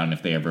episodes down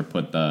if they ever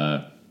put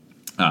the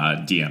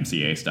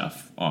DMCA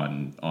stuff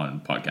on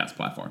podcast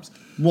platforms.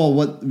 Well,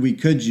 what we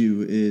could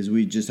do is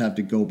we just have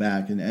to go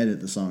back and edit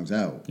the songs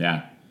out.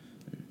 Yeah.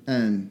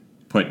 And...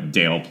 put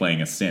Dale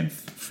playing a synth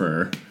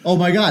for... Oh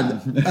my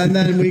God. And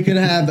then we could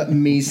have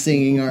me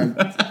singing our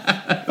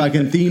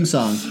fucking theme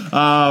song.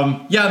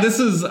 Yeah, this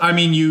is... I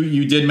mean,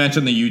 you did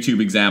mention the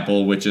YouTube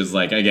example, which is,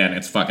 like, again,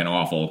 it's fucking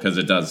awful because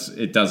it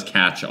does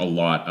catch a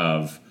lot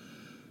of...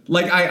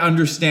 Like, I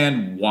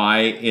understand why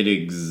it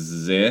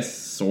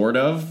exists, sort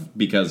of,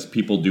 because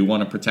people do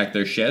want to protect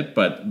their shit,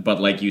 but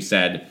like you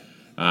said,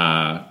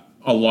 a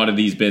lot of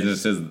these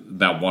businesses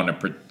that want to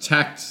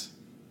protect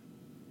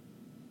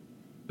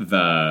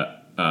the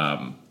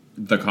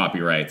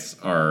copyrights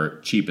are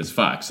cheap as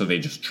fuck, so they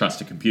just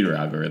trust a computer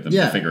algorithm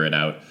to figure it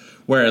out.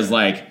 Whereas,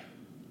 like,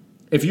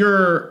 if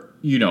you're,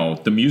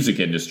 the music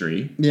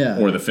industry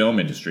or the film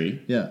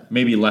industry,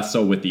 maybe less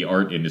so with the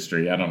art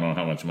industry. I don't know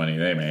how much money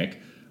they make.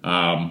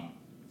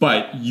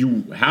 But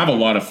you have a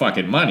lot of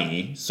fucking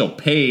money, so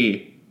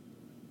pay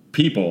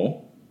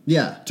people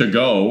to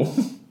go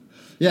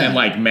and,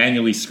 like,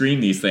 manually screen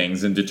these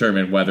things and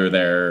determine whether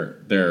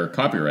they're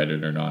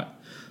copyrighted or not.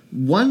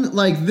 One,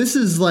 like, this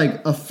is,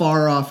 like, a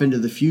far off into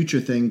the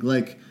future thing,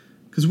 like,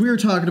 because we were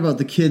talking about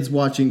the kids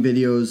watching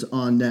videos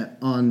on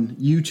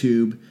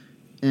YouTube,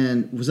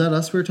 and was that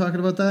us we were talking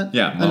about that?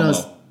 Yeah, and I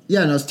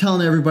was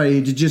telling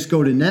everybody to just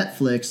go to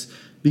Netflix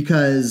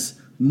because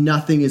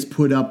nothing is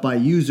put up by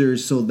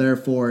users, so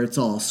therefore it's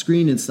all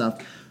screened and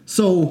stuff.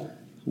 So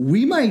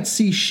we might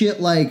see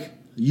shit like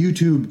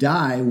YouTube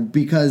die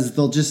because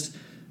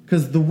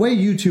because the way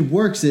YouTube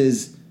works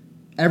is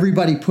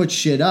everybody puts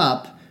shit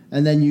up,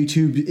 and then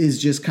YouTube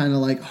is just kind of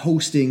like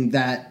hosting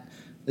that.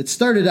 It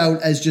started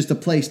out as just a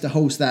place to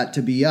host that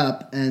to be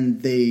up,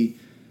 and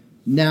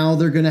now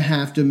they're going to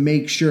have to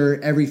make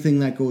sure everything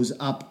that goes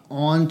up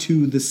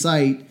onto the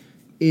site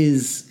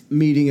is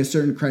meeting a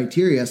certain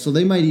criteria. So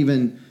they might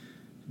even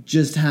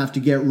just have to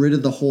get rid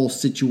of the whole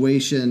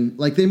situation.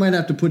 Like, they might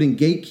have to put in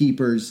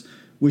gatekeepers,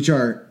 which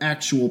are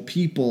actual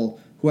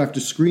people who have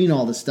to screen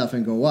all this stuff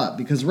and go up.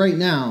 Because right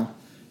now,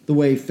 the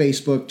way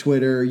Facebook,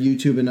 Twitter,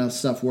 YouTube, and other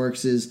stuff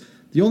works is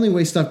the only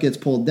way stuff gets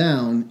pulled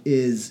down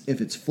is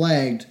if it's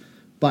flagged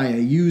by a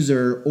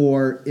user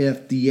or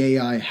if the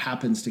AI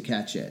happens to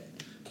catch it.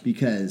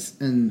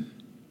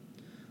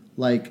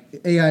 Like,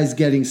 AI is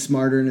getting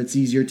smarter and it's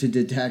easier to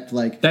detect,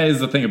 like... That is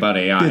the thing about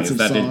AI, is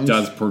that songs. It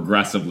does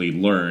progressively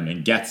learn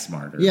and get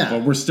smarter. Yeah.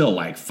 But we're still,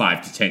 like,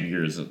 5 to 10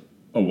 years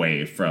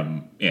away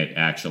from it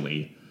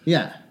actually.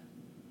 Yeah.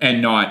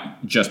 And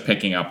not just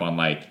picking up on,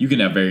 like... You can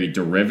have very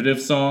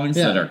derivative songs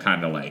that are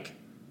kind of, like,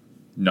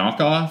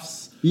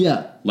 knockoffs.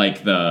 Yeah.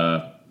 Like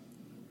the...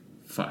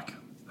 Fuck.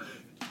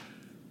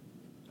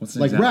 What's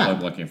the like example rap.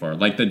 I'm looking for?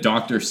 Like the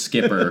Dr.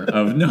 Skipper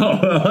of...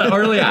 No.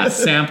 Or, yeah,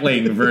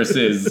 sampling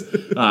versus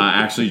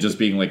actually just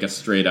being, like, a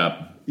straight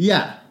up...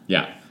 Yeah.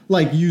 Yeah.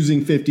 Like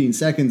using 15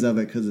 seconds of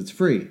it because it's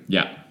free.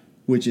 Yeah.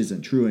 Which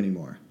isn't true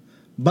anymore.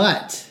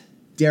 But,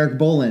 Derek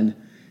Boland,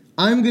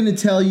 I'm going to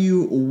tell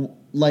you,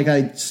 like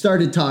I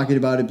started talking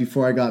about it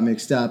before I got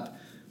mixed up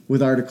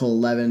with Article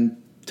 11,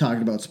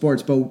 talking about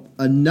sports. But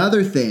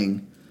another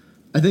thing,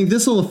 I think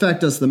this will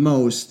affect us the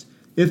most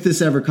if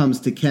this ever comes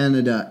to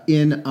Canada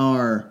in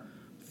our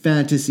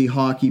fantasy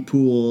hockey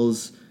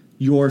pools,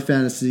 your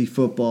fantasy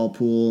football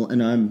pool,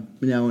 and I'm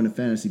now in a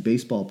fantasy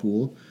baseball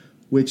pool,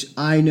 which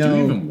I know... Do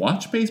you even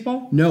watch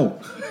baseball?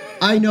 No.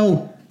 I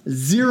know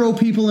 0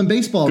 people in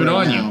baseball Good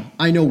right on now. you.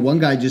 I know one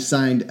guy just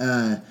signed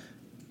a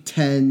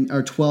 10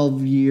 or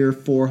 12-year,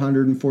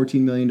 $414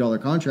 million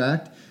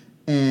contract,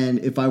 and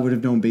if I would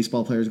have known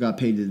baseball players got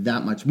paid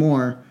that much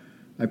more,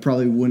 I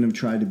probably wouldn't have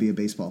tried to be a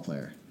baseball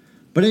player.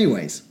 But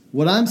anyways,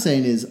 what I'm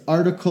saying is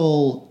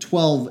Article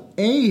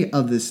 12A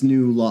of this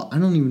new law, I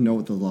don't even know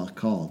what the law is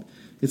called.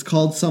 It's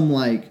called some,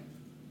 like,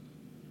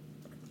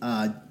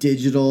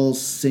 digital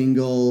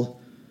single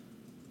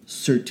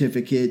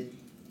certificate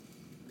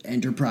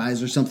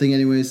enterprise or something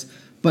anyways.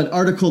 But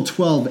Article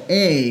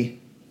 12A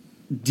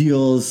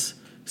deals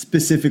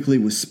specifically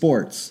with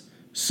sports.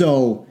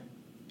 So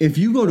if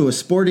you go to a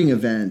sporting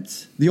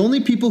event, the only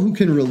people who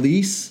can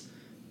release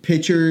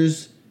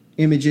pictures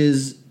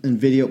images and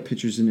video.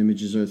 Pictures and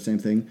images are the same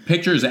thing.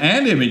 Pictures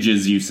and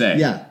images, you say?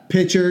 Yeah,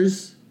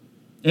 pictures,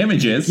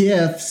 Images.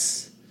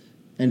 GIFs,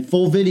 and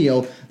full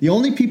video. The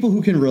only people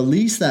who can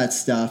release that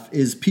stuff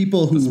is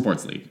people who... The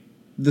sports league.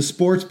 The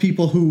sports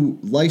people who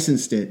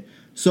licensed it.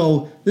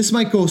 So this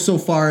might go so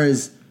far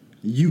as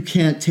you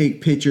can't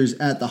take pictures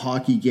at the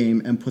hockey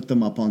game and put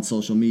them up on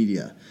social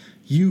media.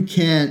 You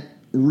can't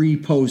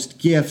repost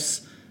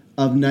GIFs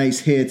of nice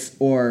hits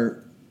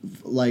or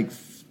like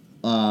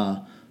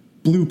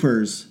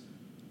bloopers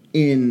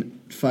in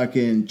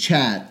fucking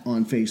chat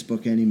on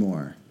Facebook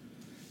anymore.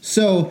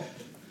 So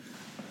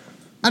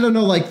I don't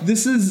know, like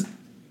this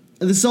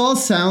all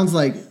sounds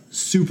like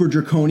super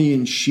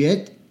draconian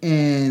shit,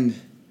 and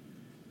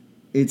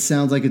it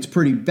sounds like it's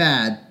pretty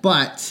bad,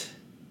 but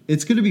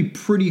it's going to be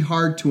pretty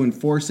hard to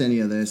enforce any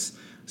of this.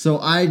 So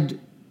I'd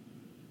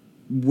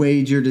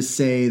wager to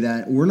say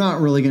that we're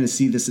not really going to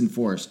see this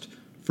enforced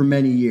for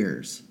many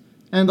years.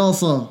 And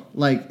also,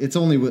 like, it's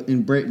only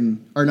in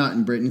Britain, or not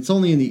in Britain, it's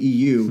only in the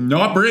EU.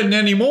 Not Britain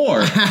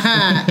anymore.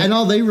 And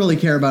all they really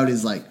care about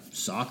is, like,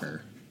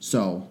 soccer.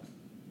 So.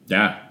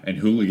 Yeah, and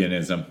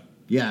hooliganism.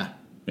 Yeah.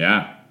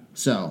 Yeah.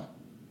 So,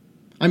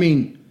 I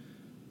mean,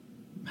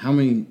 how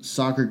many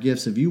soccer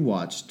GIFs have you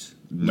watched?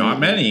 Not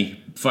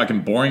many.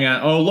 Fucking boring.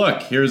 Oh,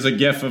 look, here's a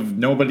GIF of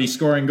nobody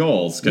scoring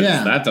goals,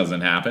 because that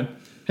doesn't happen.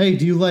 Hey,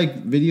 do you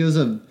like videos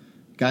of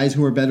guys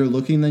who are better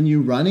looking than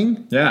you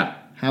running? Yeah.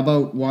 How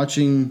about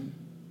watching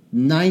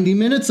 90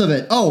 minutes of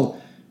it?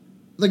 Oh,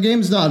 the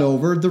game's not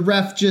over. The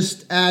ref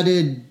just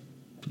added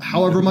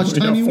however much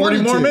time you 40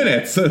 wanted more to.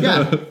 minutes.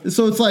 Yeah.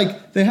 So it's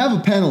like they have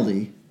a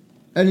penalty,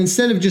 and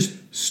instead of just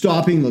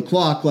stopping the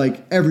clock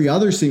like every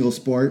other single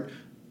sport,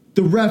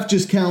 the ref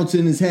just counts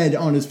in his head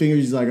on his fingers.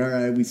 He's like, all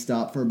right, we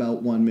stopped for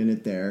about 1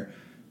 minute there.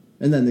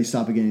 And then they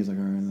stop again. He's like,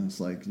 all right, that's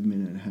like a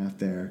minute and a half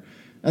there.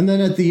 And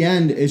then at the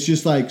end, it's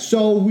just like,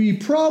 so we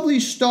probably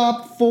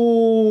stopped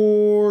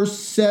for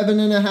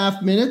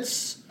 7.5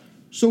 minutes.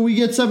 So we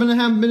get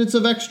 7.5 minutes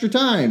of extra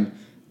time.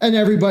 And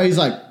everybody's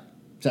like,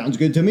 sounds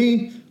good to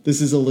me.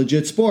 This is a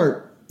legit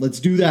sport. Let's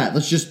do that.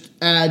 Let's just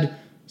add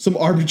some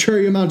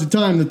arbitrary amount of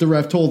time that the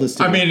ref told us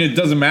to. I mean, it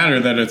doesn't matter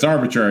that it's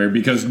arbitrary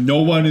because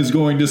no one is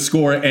going to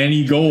score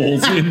any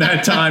goals in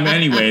that time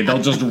anyway. They'll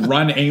just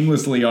run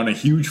aimlessly on a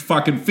huge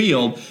fucking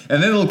field,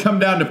 and then it'll come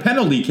down to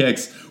penalty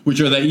kicks,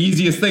 which are the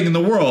easiest thing in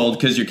the world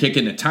because you're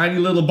kicking a tiny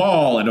little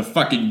ball at a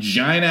fucking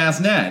giant-ass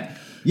net.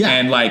 Yeah.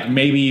 And, like,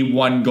 maybe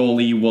one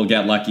goalie will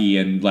get lucky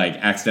and, like,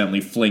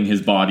 accidentally fling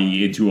his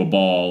body into a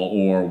ball,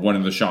 or one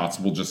of the shots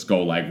will just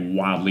go, like,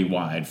 wildly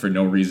wide for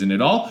no reason at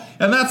all.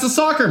 And that's a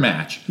soccer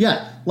match.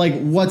 Yeah. Like,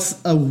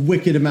 what's a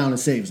wicked amount of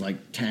saves?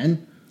 Like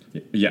 10?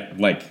 Yeah.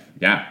 Like,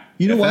 yeah.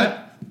 You know If what?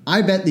 that-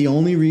 I bet the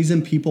only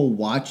reason people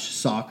watch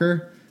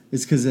soccer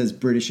is because there's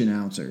British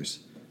announcers.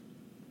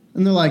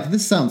 And they're like,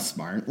 this sounds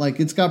smart.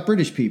 Like, it's got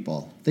British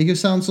people. They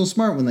just sound so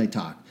smart when they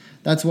talk.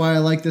 That's why I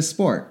like this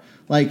sport.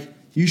 Like,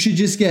 you should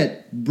just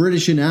get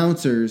British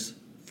announcers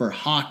for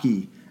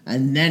hockey,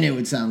 and then it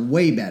would sound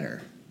way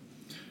better.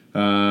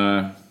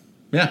 Yeah.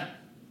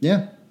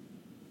 Yeah.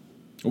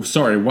 Oh,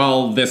 sorry.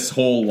 While this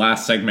whole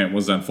last segment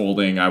was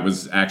unfolding, I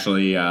was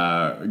actually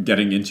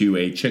getting into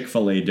a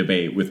Chick-fil-A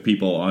debate with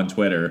people on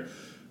Twitter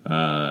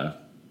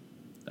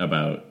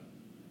about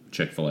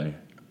Chick-fil-A.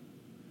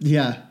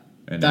 Yeah.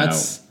 And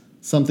that's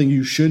something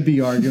you should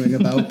be arguing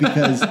about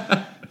because...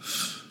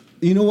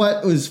 You know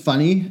what was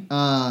funny?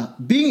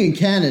 Being in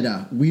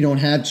Canada, we don't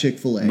have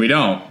Chick-fil-A. We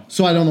don't.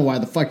 So I don't know why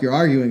the fuck you're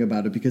arguing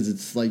about it, because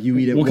it's like you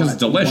eat it Because it's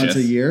delicious. once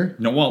a year.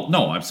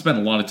 No, I've spent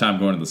a lot of time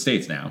going to the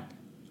States now.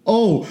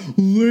 Oh,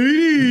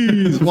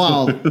 ladies!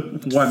 Wow.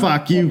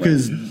 Fuck you,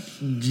 because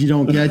you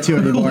don't get to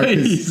anymore.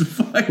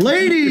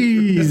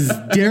 Ladies!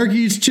 Derek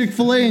eats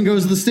Chick-fil-A and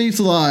goes to the States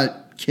a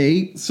lot.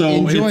 Kate, So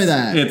enjoy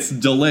that. It's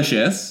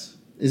delicious.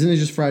 Isn't it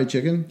just fried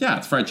chicken? Yeah,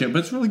 it's fried chicken, but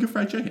it's really good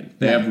fried chicken.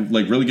 They have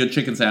like really good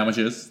chicken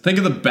sandwiches. Think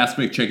of the best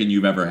McChicken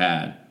you've ever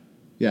had.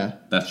 Yeah.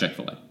 That's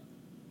Chick-fil-A.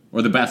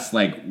 Or the best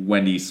like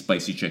Wendy's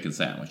spicy chicken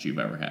sandwich you've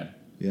ever had.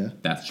 Yeah.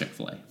 That's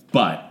Chick-fil-A.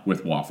 But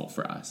with waffle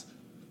fries.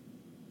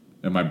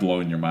 Am I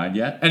blowing your mind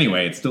yet?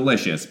 Anyway, it's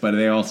delicious, but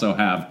they also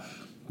have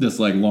this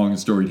like long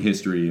storied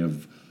history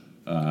of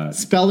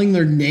Spelling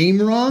their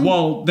name wrong?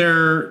 well,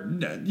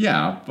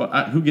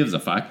 but who gives a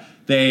fuck?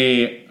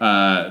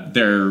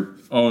 They're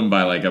owned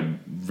by like a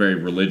very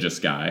religious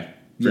guy,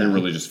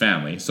 religious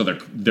family. So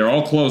they're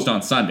all closed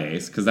on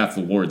Sundays because that's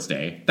the Lord's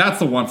Day. That's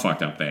the one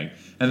fucked up thing.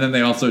 And then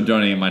they also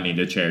donate money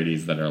to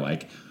charities that are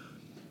like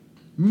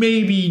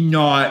maybe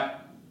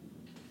not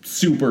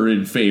super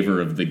in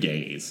favor of the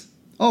gays.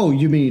 Oh,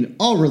 you mean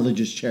all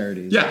religious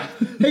charities? Yeah.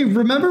 Hey,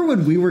 remember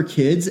when we were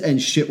kids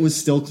and shit was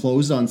still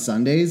closed on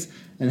Sundays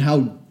and how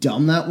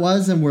dumb that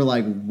was? And we're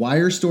like, why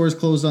are stores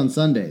closed on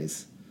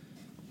Sundays?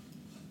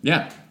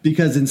 Yeah.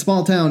 Because in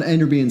small town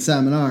Enderby and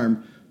Salmon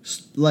Arm,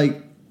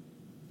 like,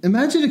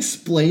 imagine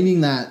explaining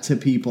that to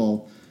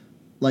people.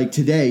 Like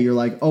today, you're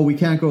like, oh, we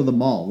can't go to the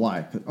mall.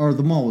 Why? Or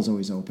the mall was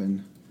always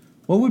open.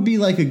 What would be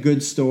like a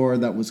good store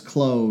that was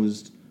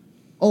closed?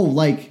 Oh,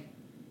 like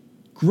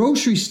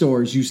grocery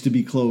stores used to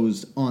be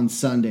closed on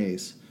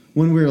Sundays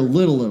when we were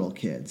little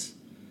kids.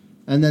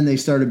 And then they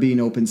started being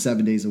open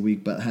 7 days a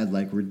week, but had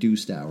like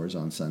reduced hours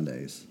on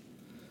Sundays.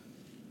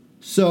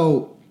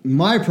 So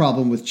my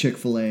problem with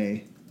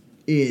Chick-fil-A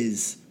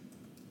is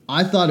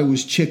I thought it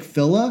was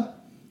Chick-fil-A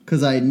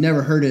because I had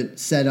never heard it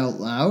said out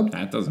loud.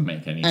 That doesn't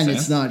make any and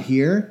sense. It's not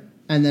here.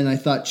 And then I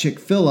thought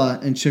Chick-fil-A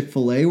and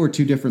Chick-fil-A were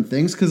two different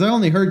things because I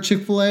only heard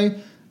Chick-fil-A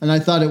and I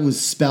thought it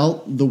was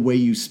spelt the way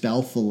you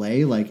spell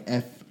filet, like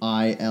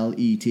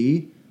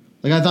Filet.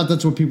 Like I thought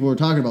that's what people were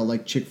talking about,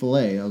 like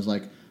Chick-fil-A. I was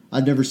like,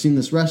 I'd never seen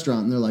this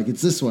restaurant. And they're like,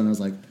 it's this one. I was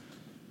like,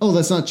 oh,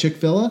 that's not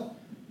Chick-fil-A?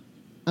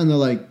 And they're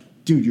like,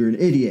 dude, you're an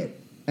idiot.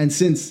 And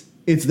since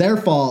it's their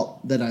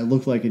fault that I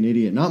look like an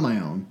idiot, not my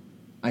own,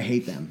 I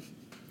hate them.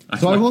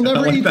 So I will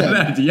never eat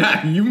them.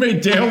 Yeah, you made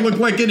Dale look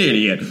like an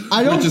idiot.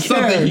 I don't Which is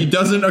care. something he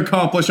doesn't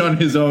accomplish on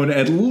his own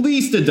at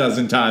least a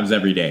dozen times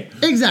every day.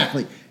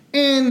 Exactly.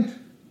 And,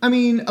 I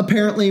mean,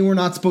 apparently we're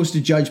not supposed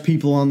to judge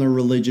people on their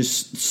religious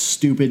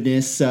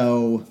stupidness,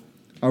 so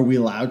are we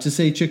allowed to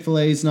say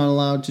Chick-fil-A is not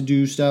allowed to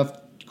do stuff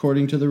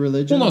according to the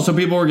religion? Well, no, so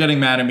people were getting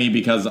mad at me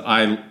because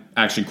I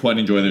actually quite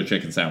enjoy their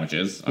chicken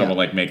sandwiches. I Yeah. will,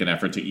 like, make an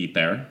effort to eat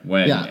there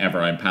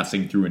whenever I'm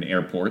passing through an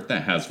airport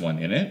that has one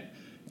in it.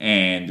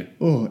 And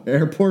Oh,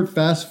 airport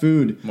fast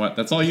food. what?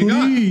 That's all you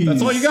Please. got.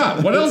 That's all you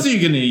got. What else are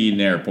you going to eat in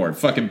an airport?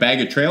 Fucking bag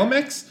of trail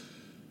mix?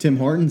 Tim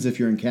Hortons if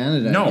you're in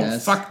Canada, I No,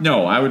 guess. fuck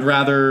no. I would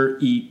rather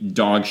eat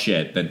dog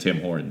shit than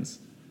Tim Hortons.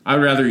 I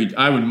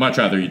would much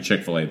rather eat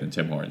Chick-fil-A than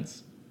Tim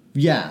Hortons.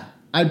 Yeah.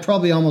 I'd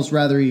probably almost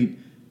rather eat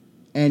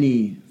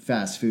any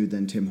fast food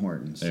than Tim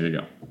Hortons. There you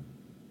go.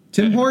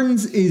 Tim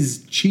Hortons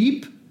is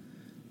cheap,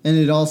 and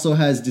it also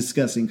has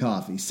disgusting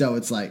coffee. So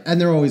it's like,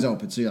 and they're always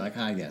open. So you're like,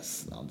 I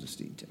guess I'll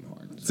just eat Tim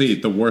Hortons. See,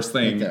 the worst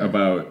Right thing there.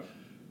 about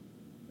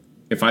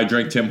if I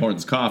drink Tim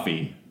Hortons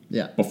coffee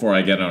Yeah. before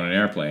I get on an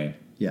airplane,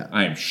 Yeah.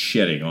 I am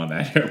shitting on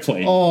that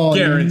airplane. Oh,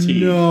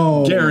 Guaranteed.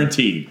 no.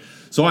 Guaranteed.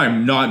 So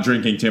I'm not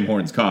drinking Tim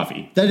Hortons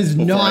coffee. That is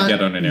before I not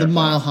get on an the airplane.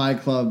 Mile High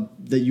Club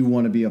that you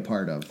want to be a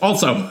part of.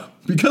 Also,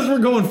 because we're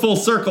going full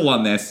circle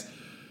on this,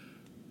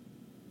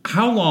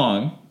 how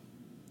long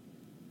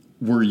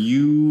were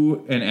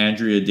you and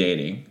Andrea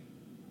dating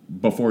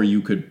before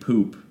you could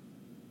poop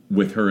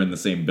with her in the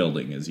same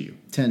building as you?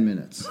 10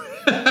 minutes.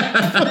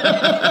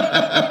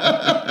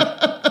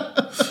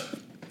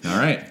 All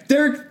right.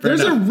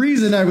 There's a enough.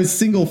 reason I was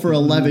single for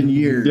 11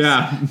 years.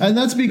 Yeah. And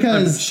that's I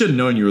because should have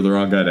known you were the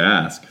wrong guy to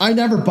ask. I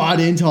never bought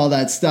into all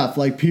that stuff.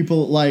 Like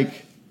people,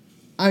 like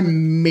I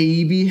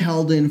maybe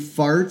held in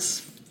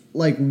farts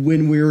like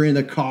when we were in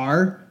a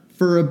car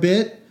for a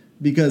bit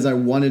because I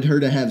wanted her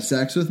to have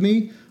sex with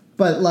me.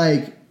 But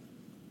like,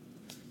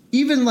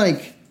 even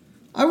like,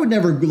 I would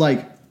never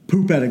like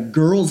poop at a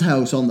girl's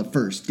house on the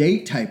first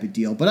date type of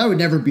deal. But I would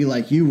never be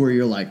like you where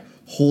you're like,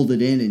 hold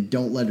it in and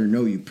don't let her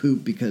know you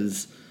poop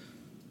because,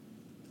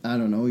 I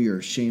don't know, you're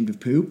ashamed of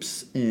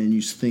poops and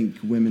you think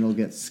women will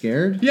get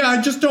scared. Yeah, I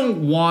just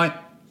don't want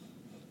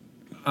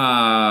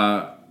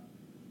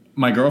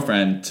my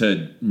girlfriend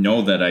to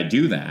know that I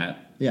do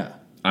that. Yeah.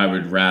 I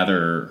would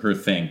rather her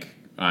think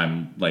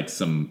I'm like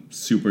some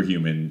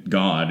superhuman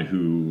god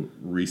who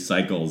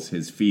recycles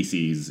his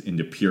feces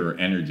into pure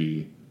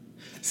energy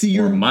See,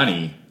 or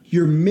money.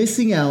 You're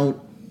missing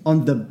out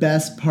on the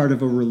best part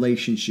of a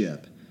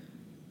relationship.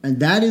 And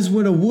that is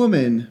when a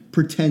woman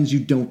pretends you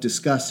don't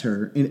discuss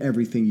her in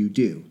everything you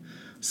do.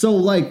 So,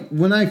 like,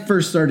 when I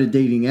first started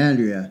dating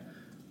Andrea,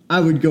 I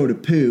would go to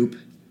poop,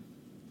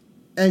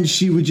 and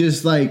she would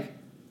just, like,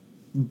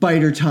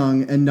 bite her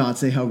tongue and not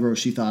say how gross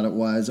she thought it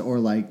was, or,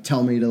 like,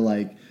 tell me to,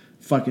 like,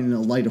 fucking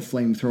light a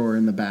flamethrower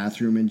in the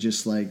bathroom and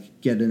just, like,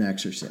 get an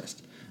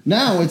exorcist.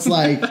 Now it's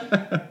like,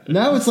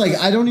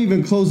 I don't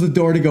even close the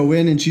door to go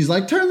in, and she's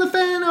like, turn the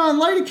fan on,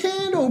 light a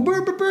candle,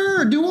 burr, burr,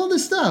 burr, do all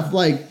this stuff.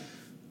 Like,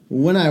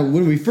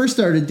 when we first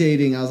started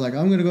dating, I was like,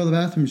 I'm going to go to the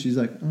bathroom. She's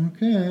like,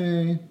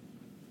 okay.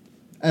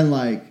 And,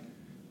 like,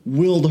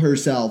 willed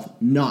herself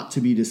not to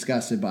be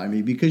disgusted by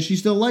me because she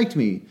still liked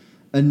me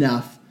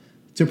enough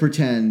to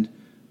pretend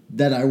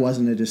that I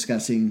wasn't a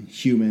disgusting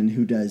human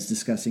who does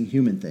disgusting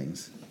human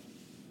things.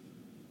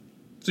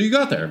 So you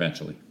got there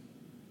eventually.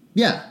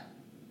 Yeah.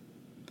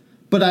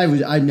 But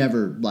I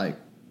never, like,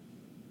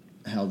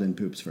 held in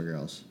poops for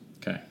girls.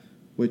 Okay.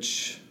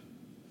 Which,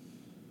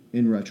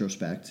 in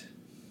retrospect,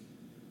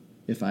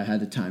 if I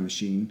had a time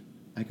machine,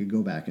 I could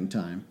go back in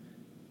time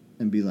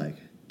and be like,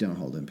 don't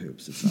hold in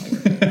poops. It's not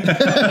worth it.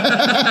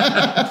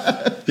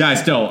 Yeah,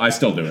 I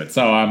still do it.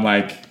 So I'm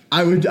like,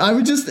 I would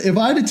just, if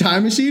I had a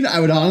time machine, I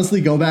would honestly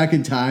go back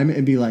in time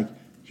and be like,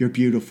 you're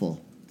beautiful.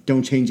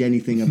 Don't change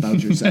anything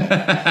about yourself.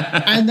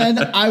 And then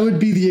I would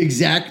be the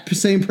exact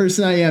same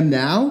person I am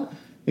now,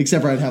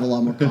 except for I'd have a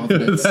lot more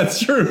confidence. that's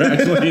true,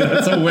 actually.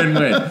 That's a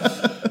win-win.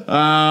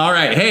 All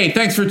right. Hey,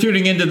 thanks for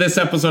tuning into this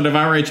episode of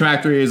Outrage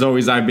Factory. As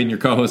always, I've been your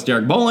co-host,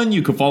 Derek Bolin.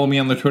 You can follow me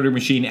on the Twitter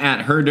machine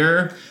at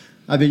Herder.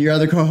 I've been your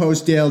other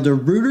co-host, Dale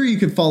DeRuiter. You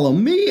can follow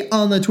me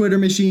on the Twitter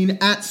machine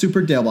at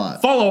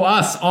SuperDalebot. Follow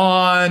us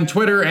on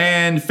Twitter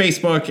and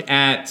Facebook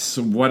at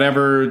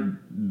whatever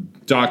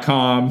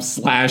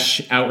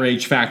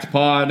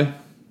Facebook.com/outragefactpod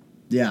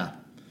Yeah.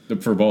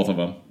 for both of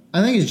them.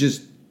 I think it's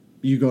just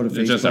you go to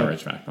Facebook. Just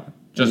Outrage Fact Pod.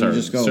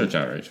 Just go. Search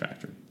Outrage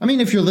Factory. I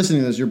mean, if you're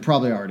listening to this, you're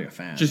probably already a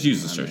fan. Just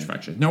use the search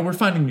function. No, we're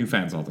finding new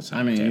fans all the time.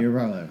 I mean, Tim. you're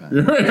probably a fan.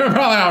 You're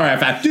probably all right,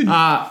 fan. Dude,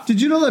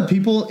 did you know that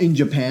people in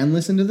Japan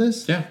listen to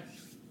this? Yeah,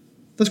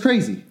 That's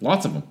crazy.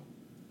 lots of them.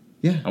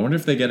 Yeah. I wonder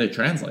if they get it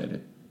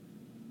translated.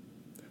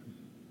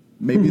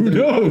 Maybe Who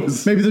they're,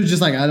 knows? maybe they're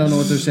just like, I don't know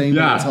what they're saying,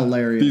 but Yeah, it's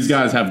hilarious. These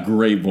guys have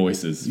great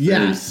voices. Yeah.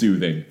 Very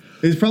soothing.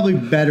 It's probably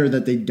better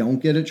that they don't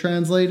get it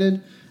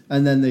translated,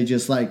 and then they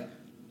just like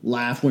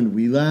laugh when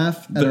we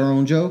laugh at our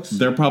own jokes.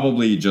 They're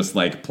probably just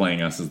like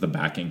playing us as the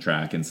backing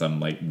track in some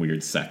like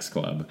weird sex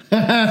club.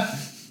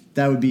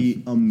 That would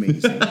be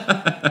amazing.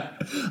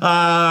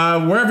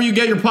 Wherever you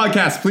get your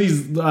podcast,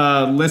 please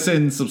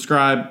listen,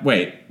 subscribe.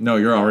 Wait, no,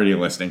 you're already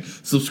listening.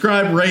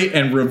 Subscribe, rate,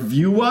 and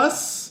review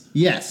us.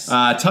 Yes.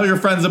 Tell your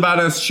friends about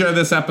us. Share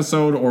this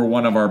episode or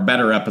one of our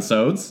better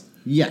episodes.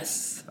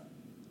 Yes.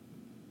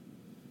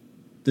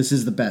 This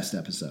is the best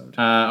episode.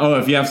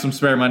 If you have some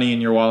spare money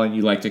in your wallet and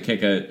you'd like to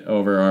kick it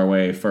over our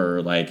way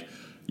for like,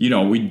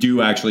 we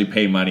do actually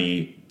pay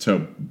money to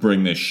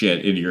bring this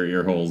shit into your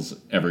ear holes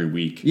every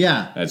week.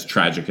 Yeah. As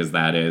tragic as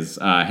that is.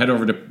 Head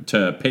over to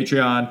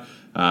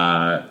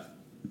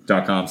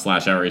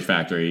patreon.com/outrage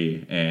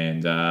factory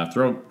and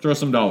throw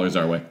some dollars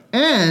our way.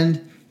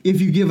 And if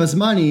you give us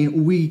money,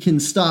 we can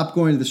stop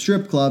going to the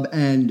strip club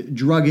and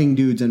drugging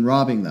dudes and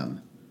robbing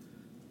them.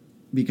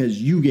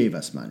 Because you gave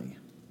us money.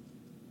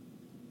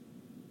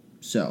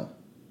 So.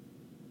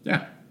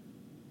 Yeah.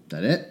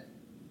 That it?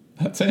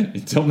 That's it.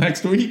 Until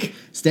next week.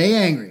 Stay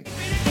angry.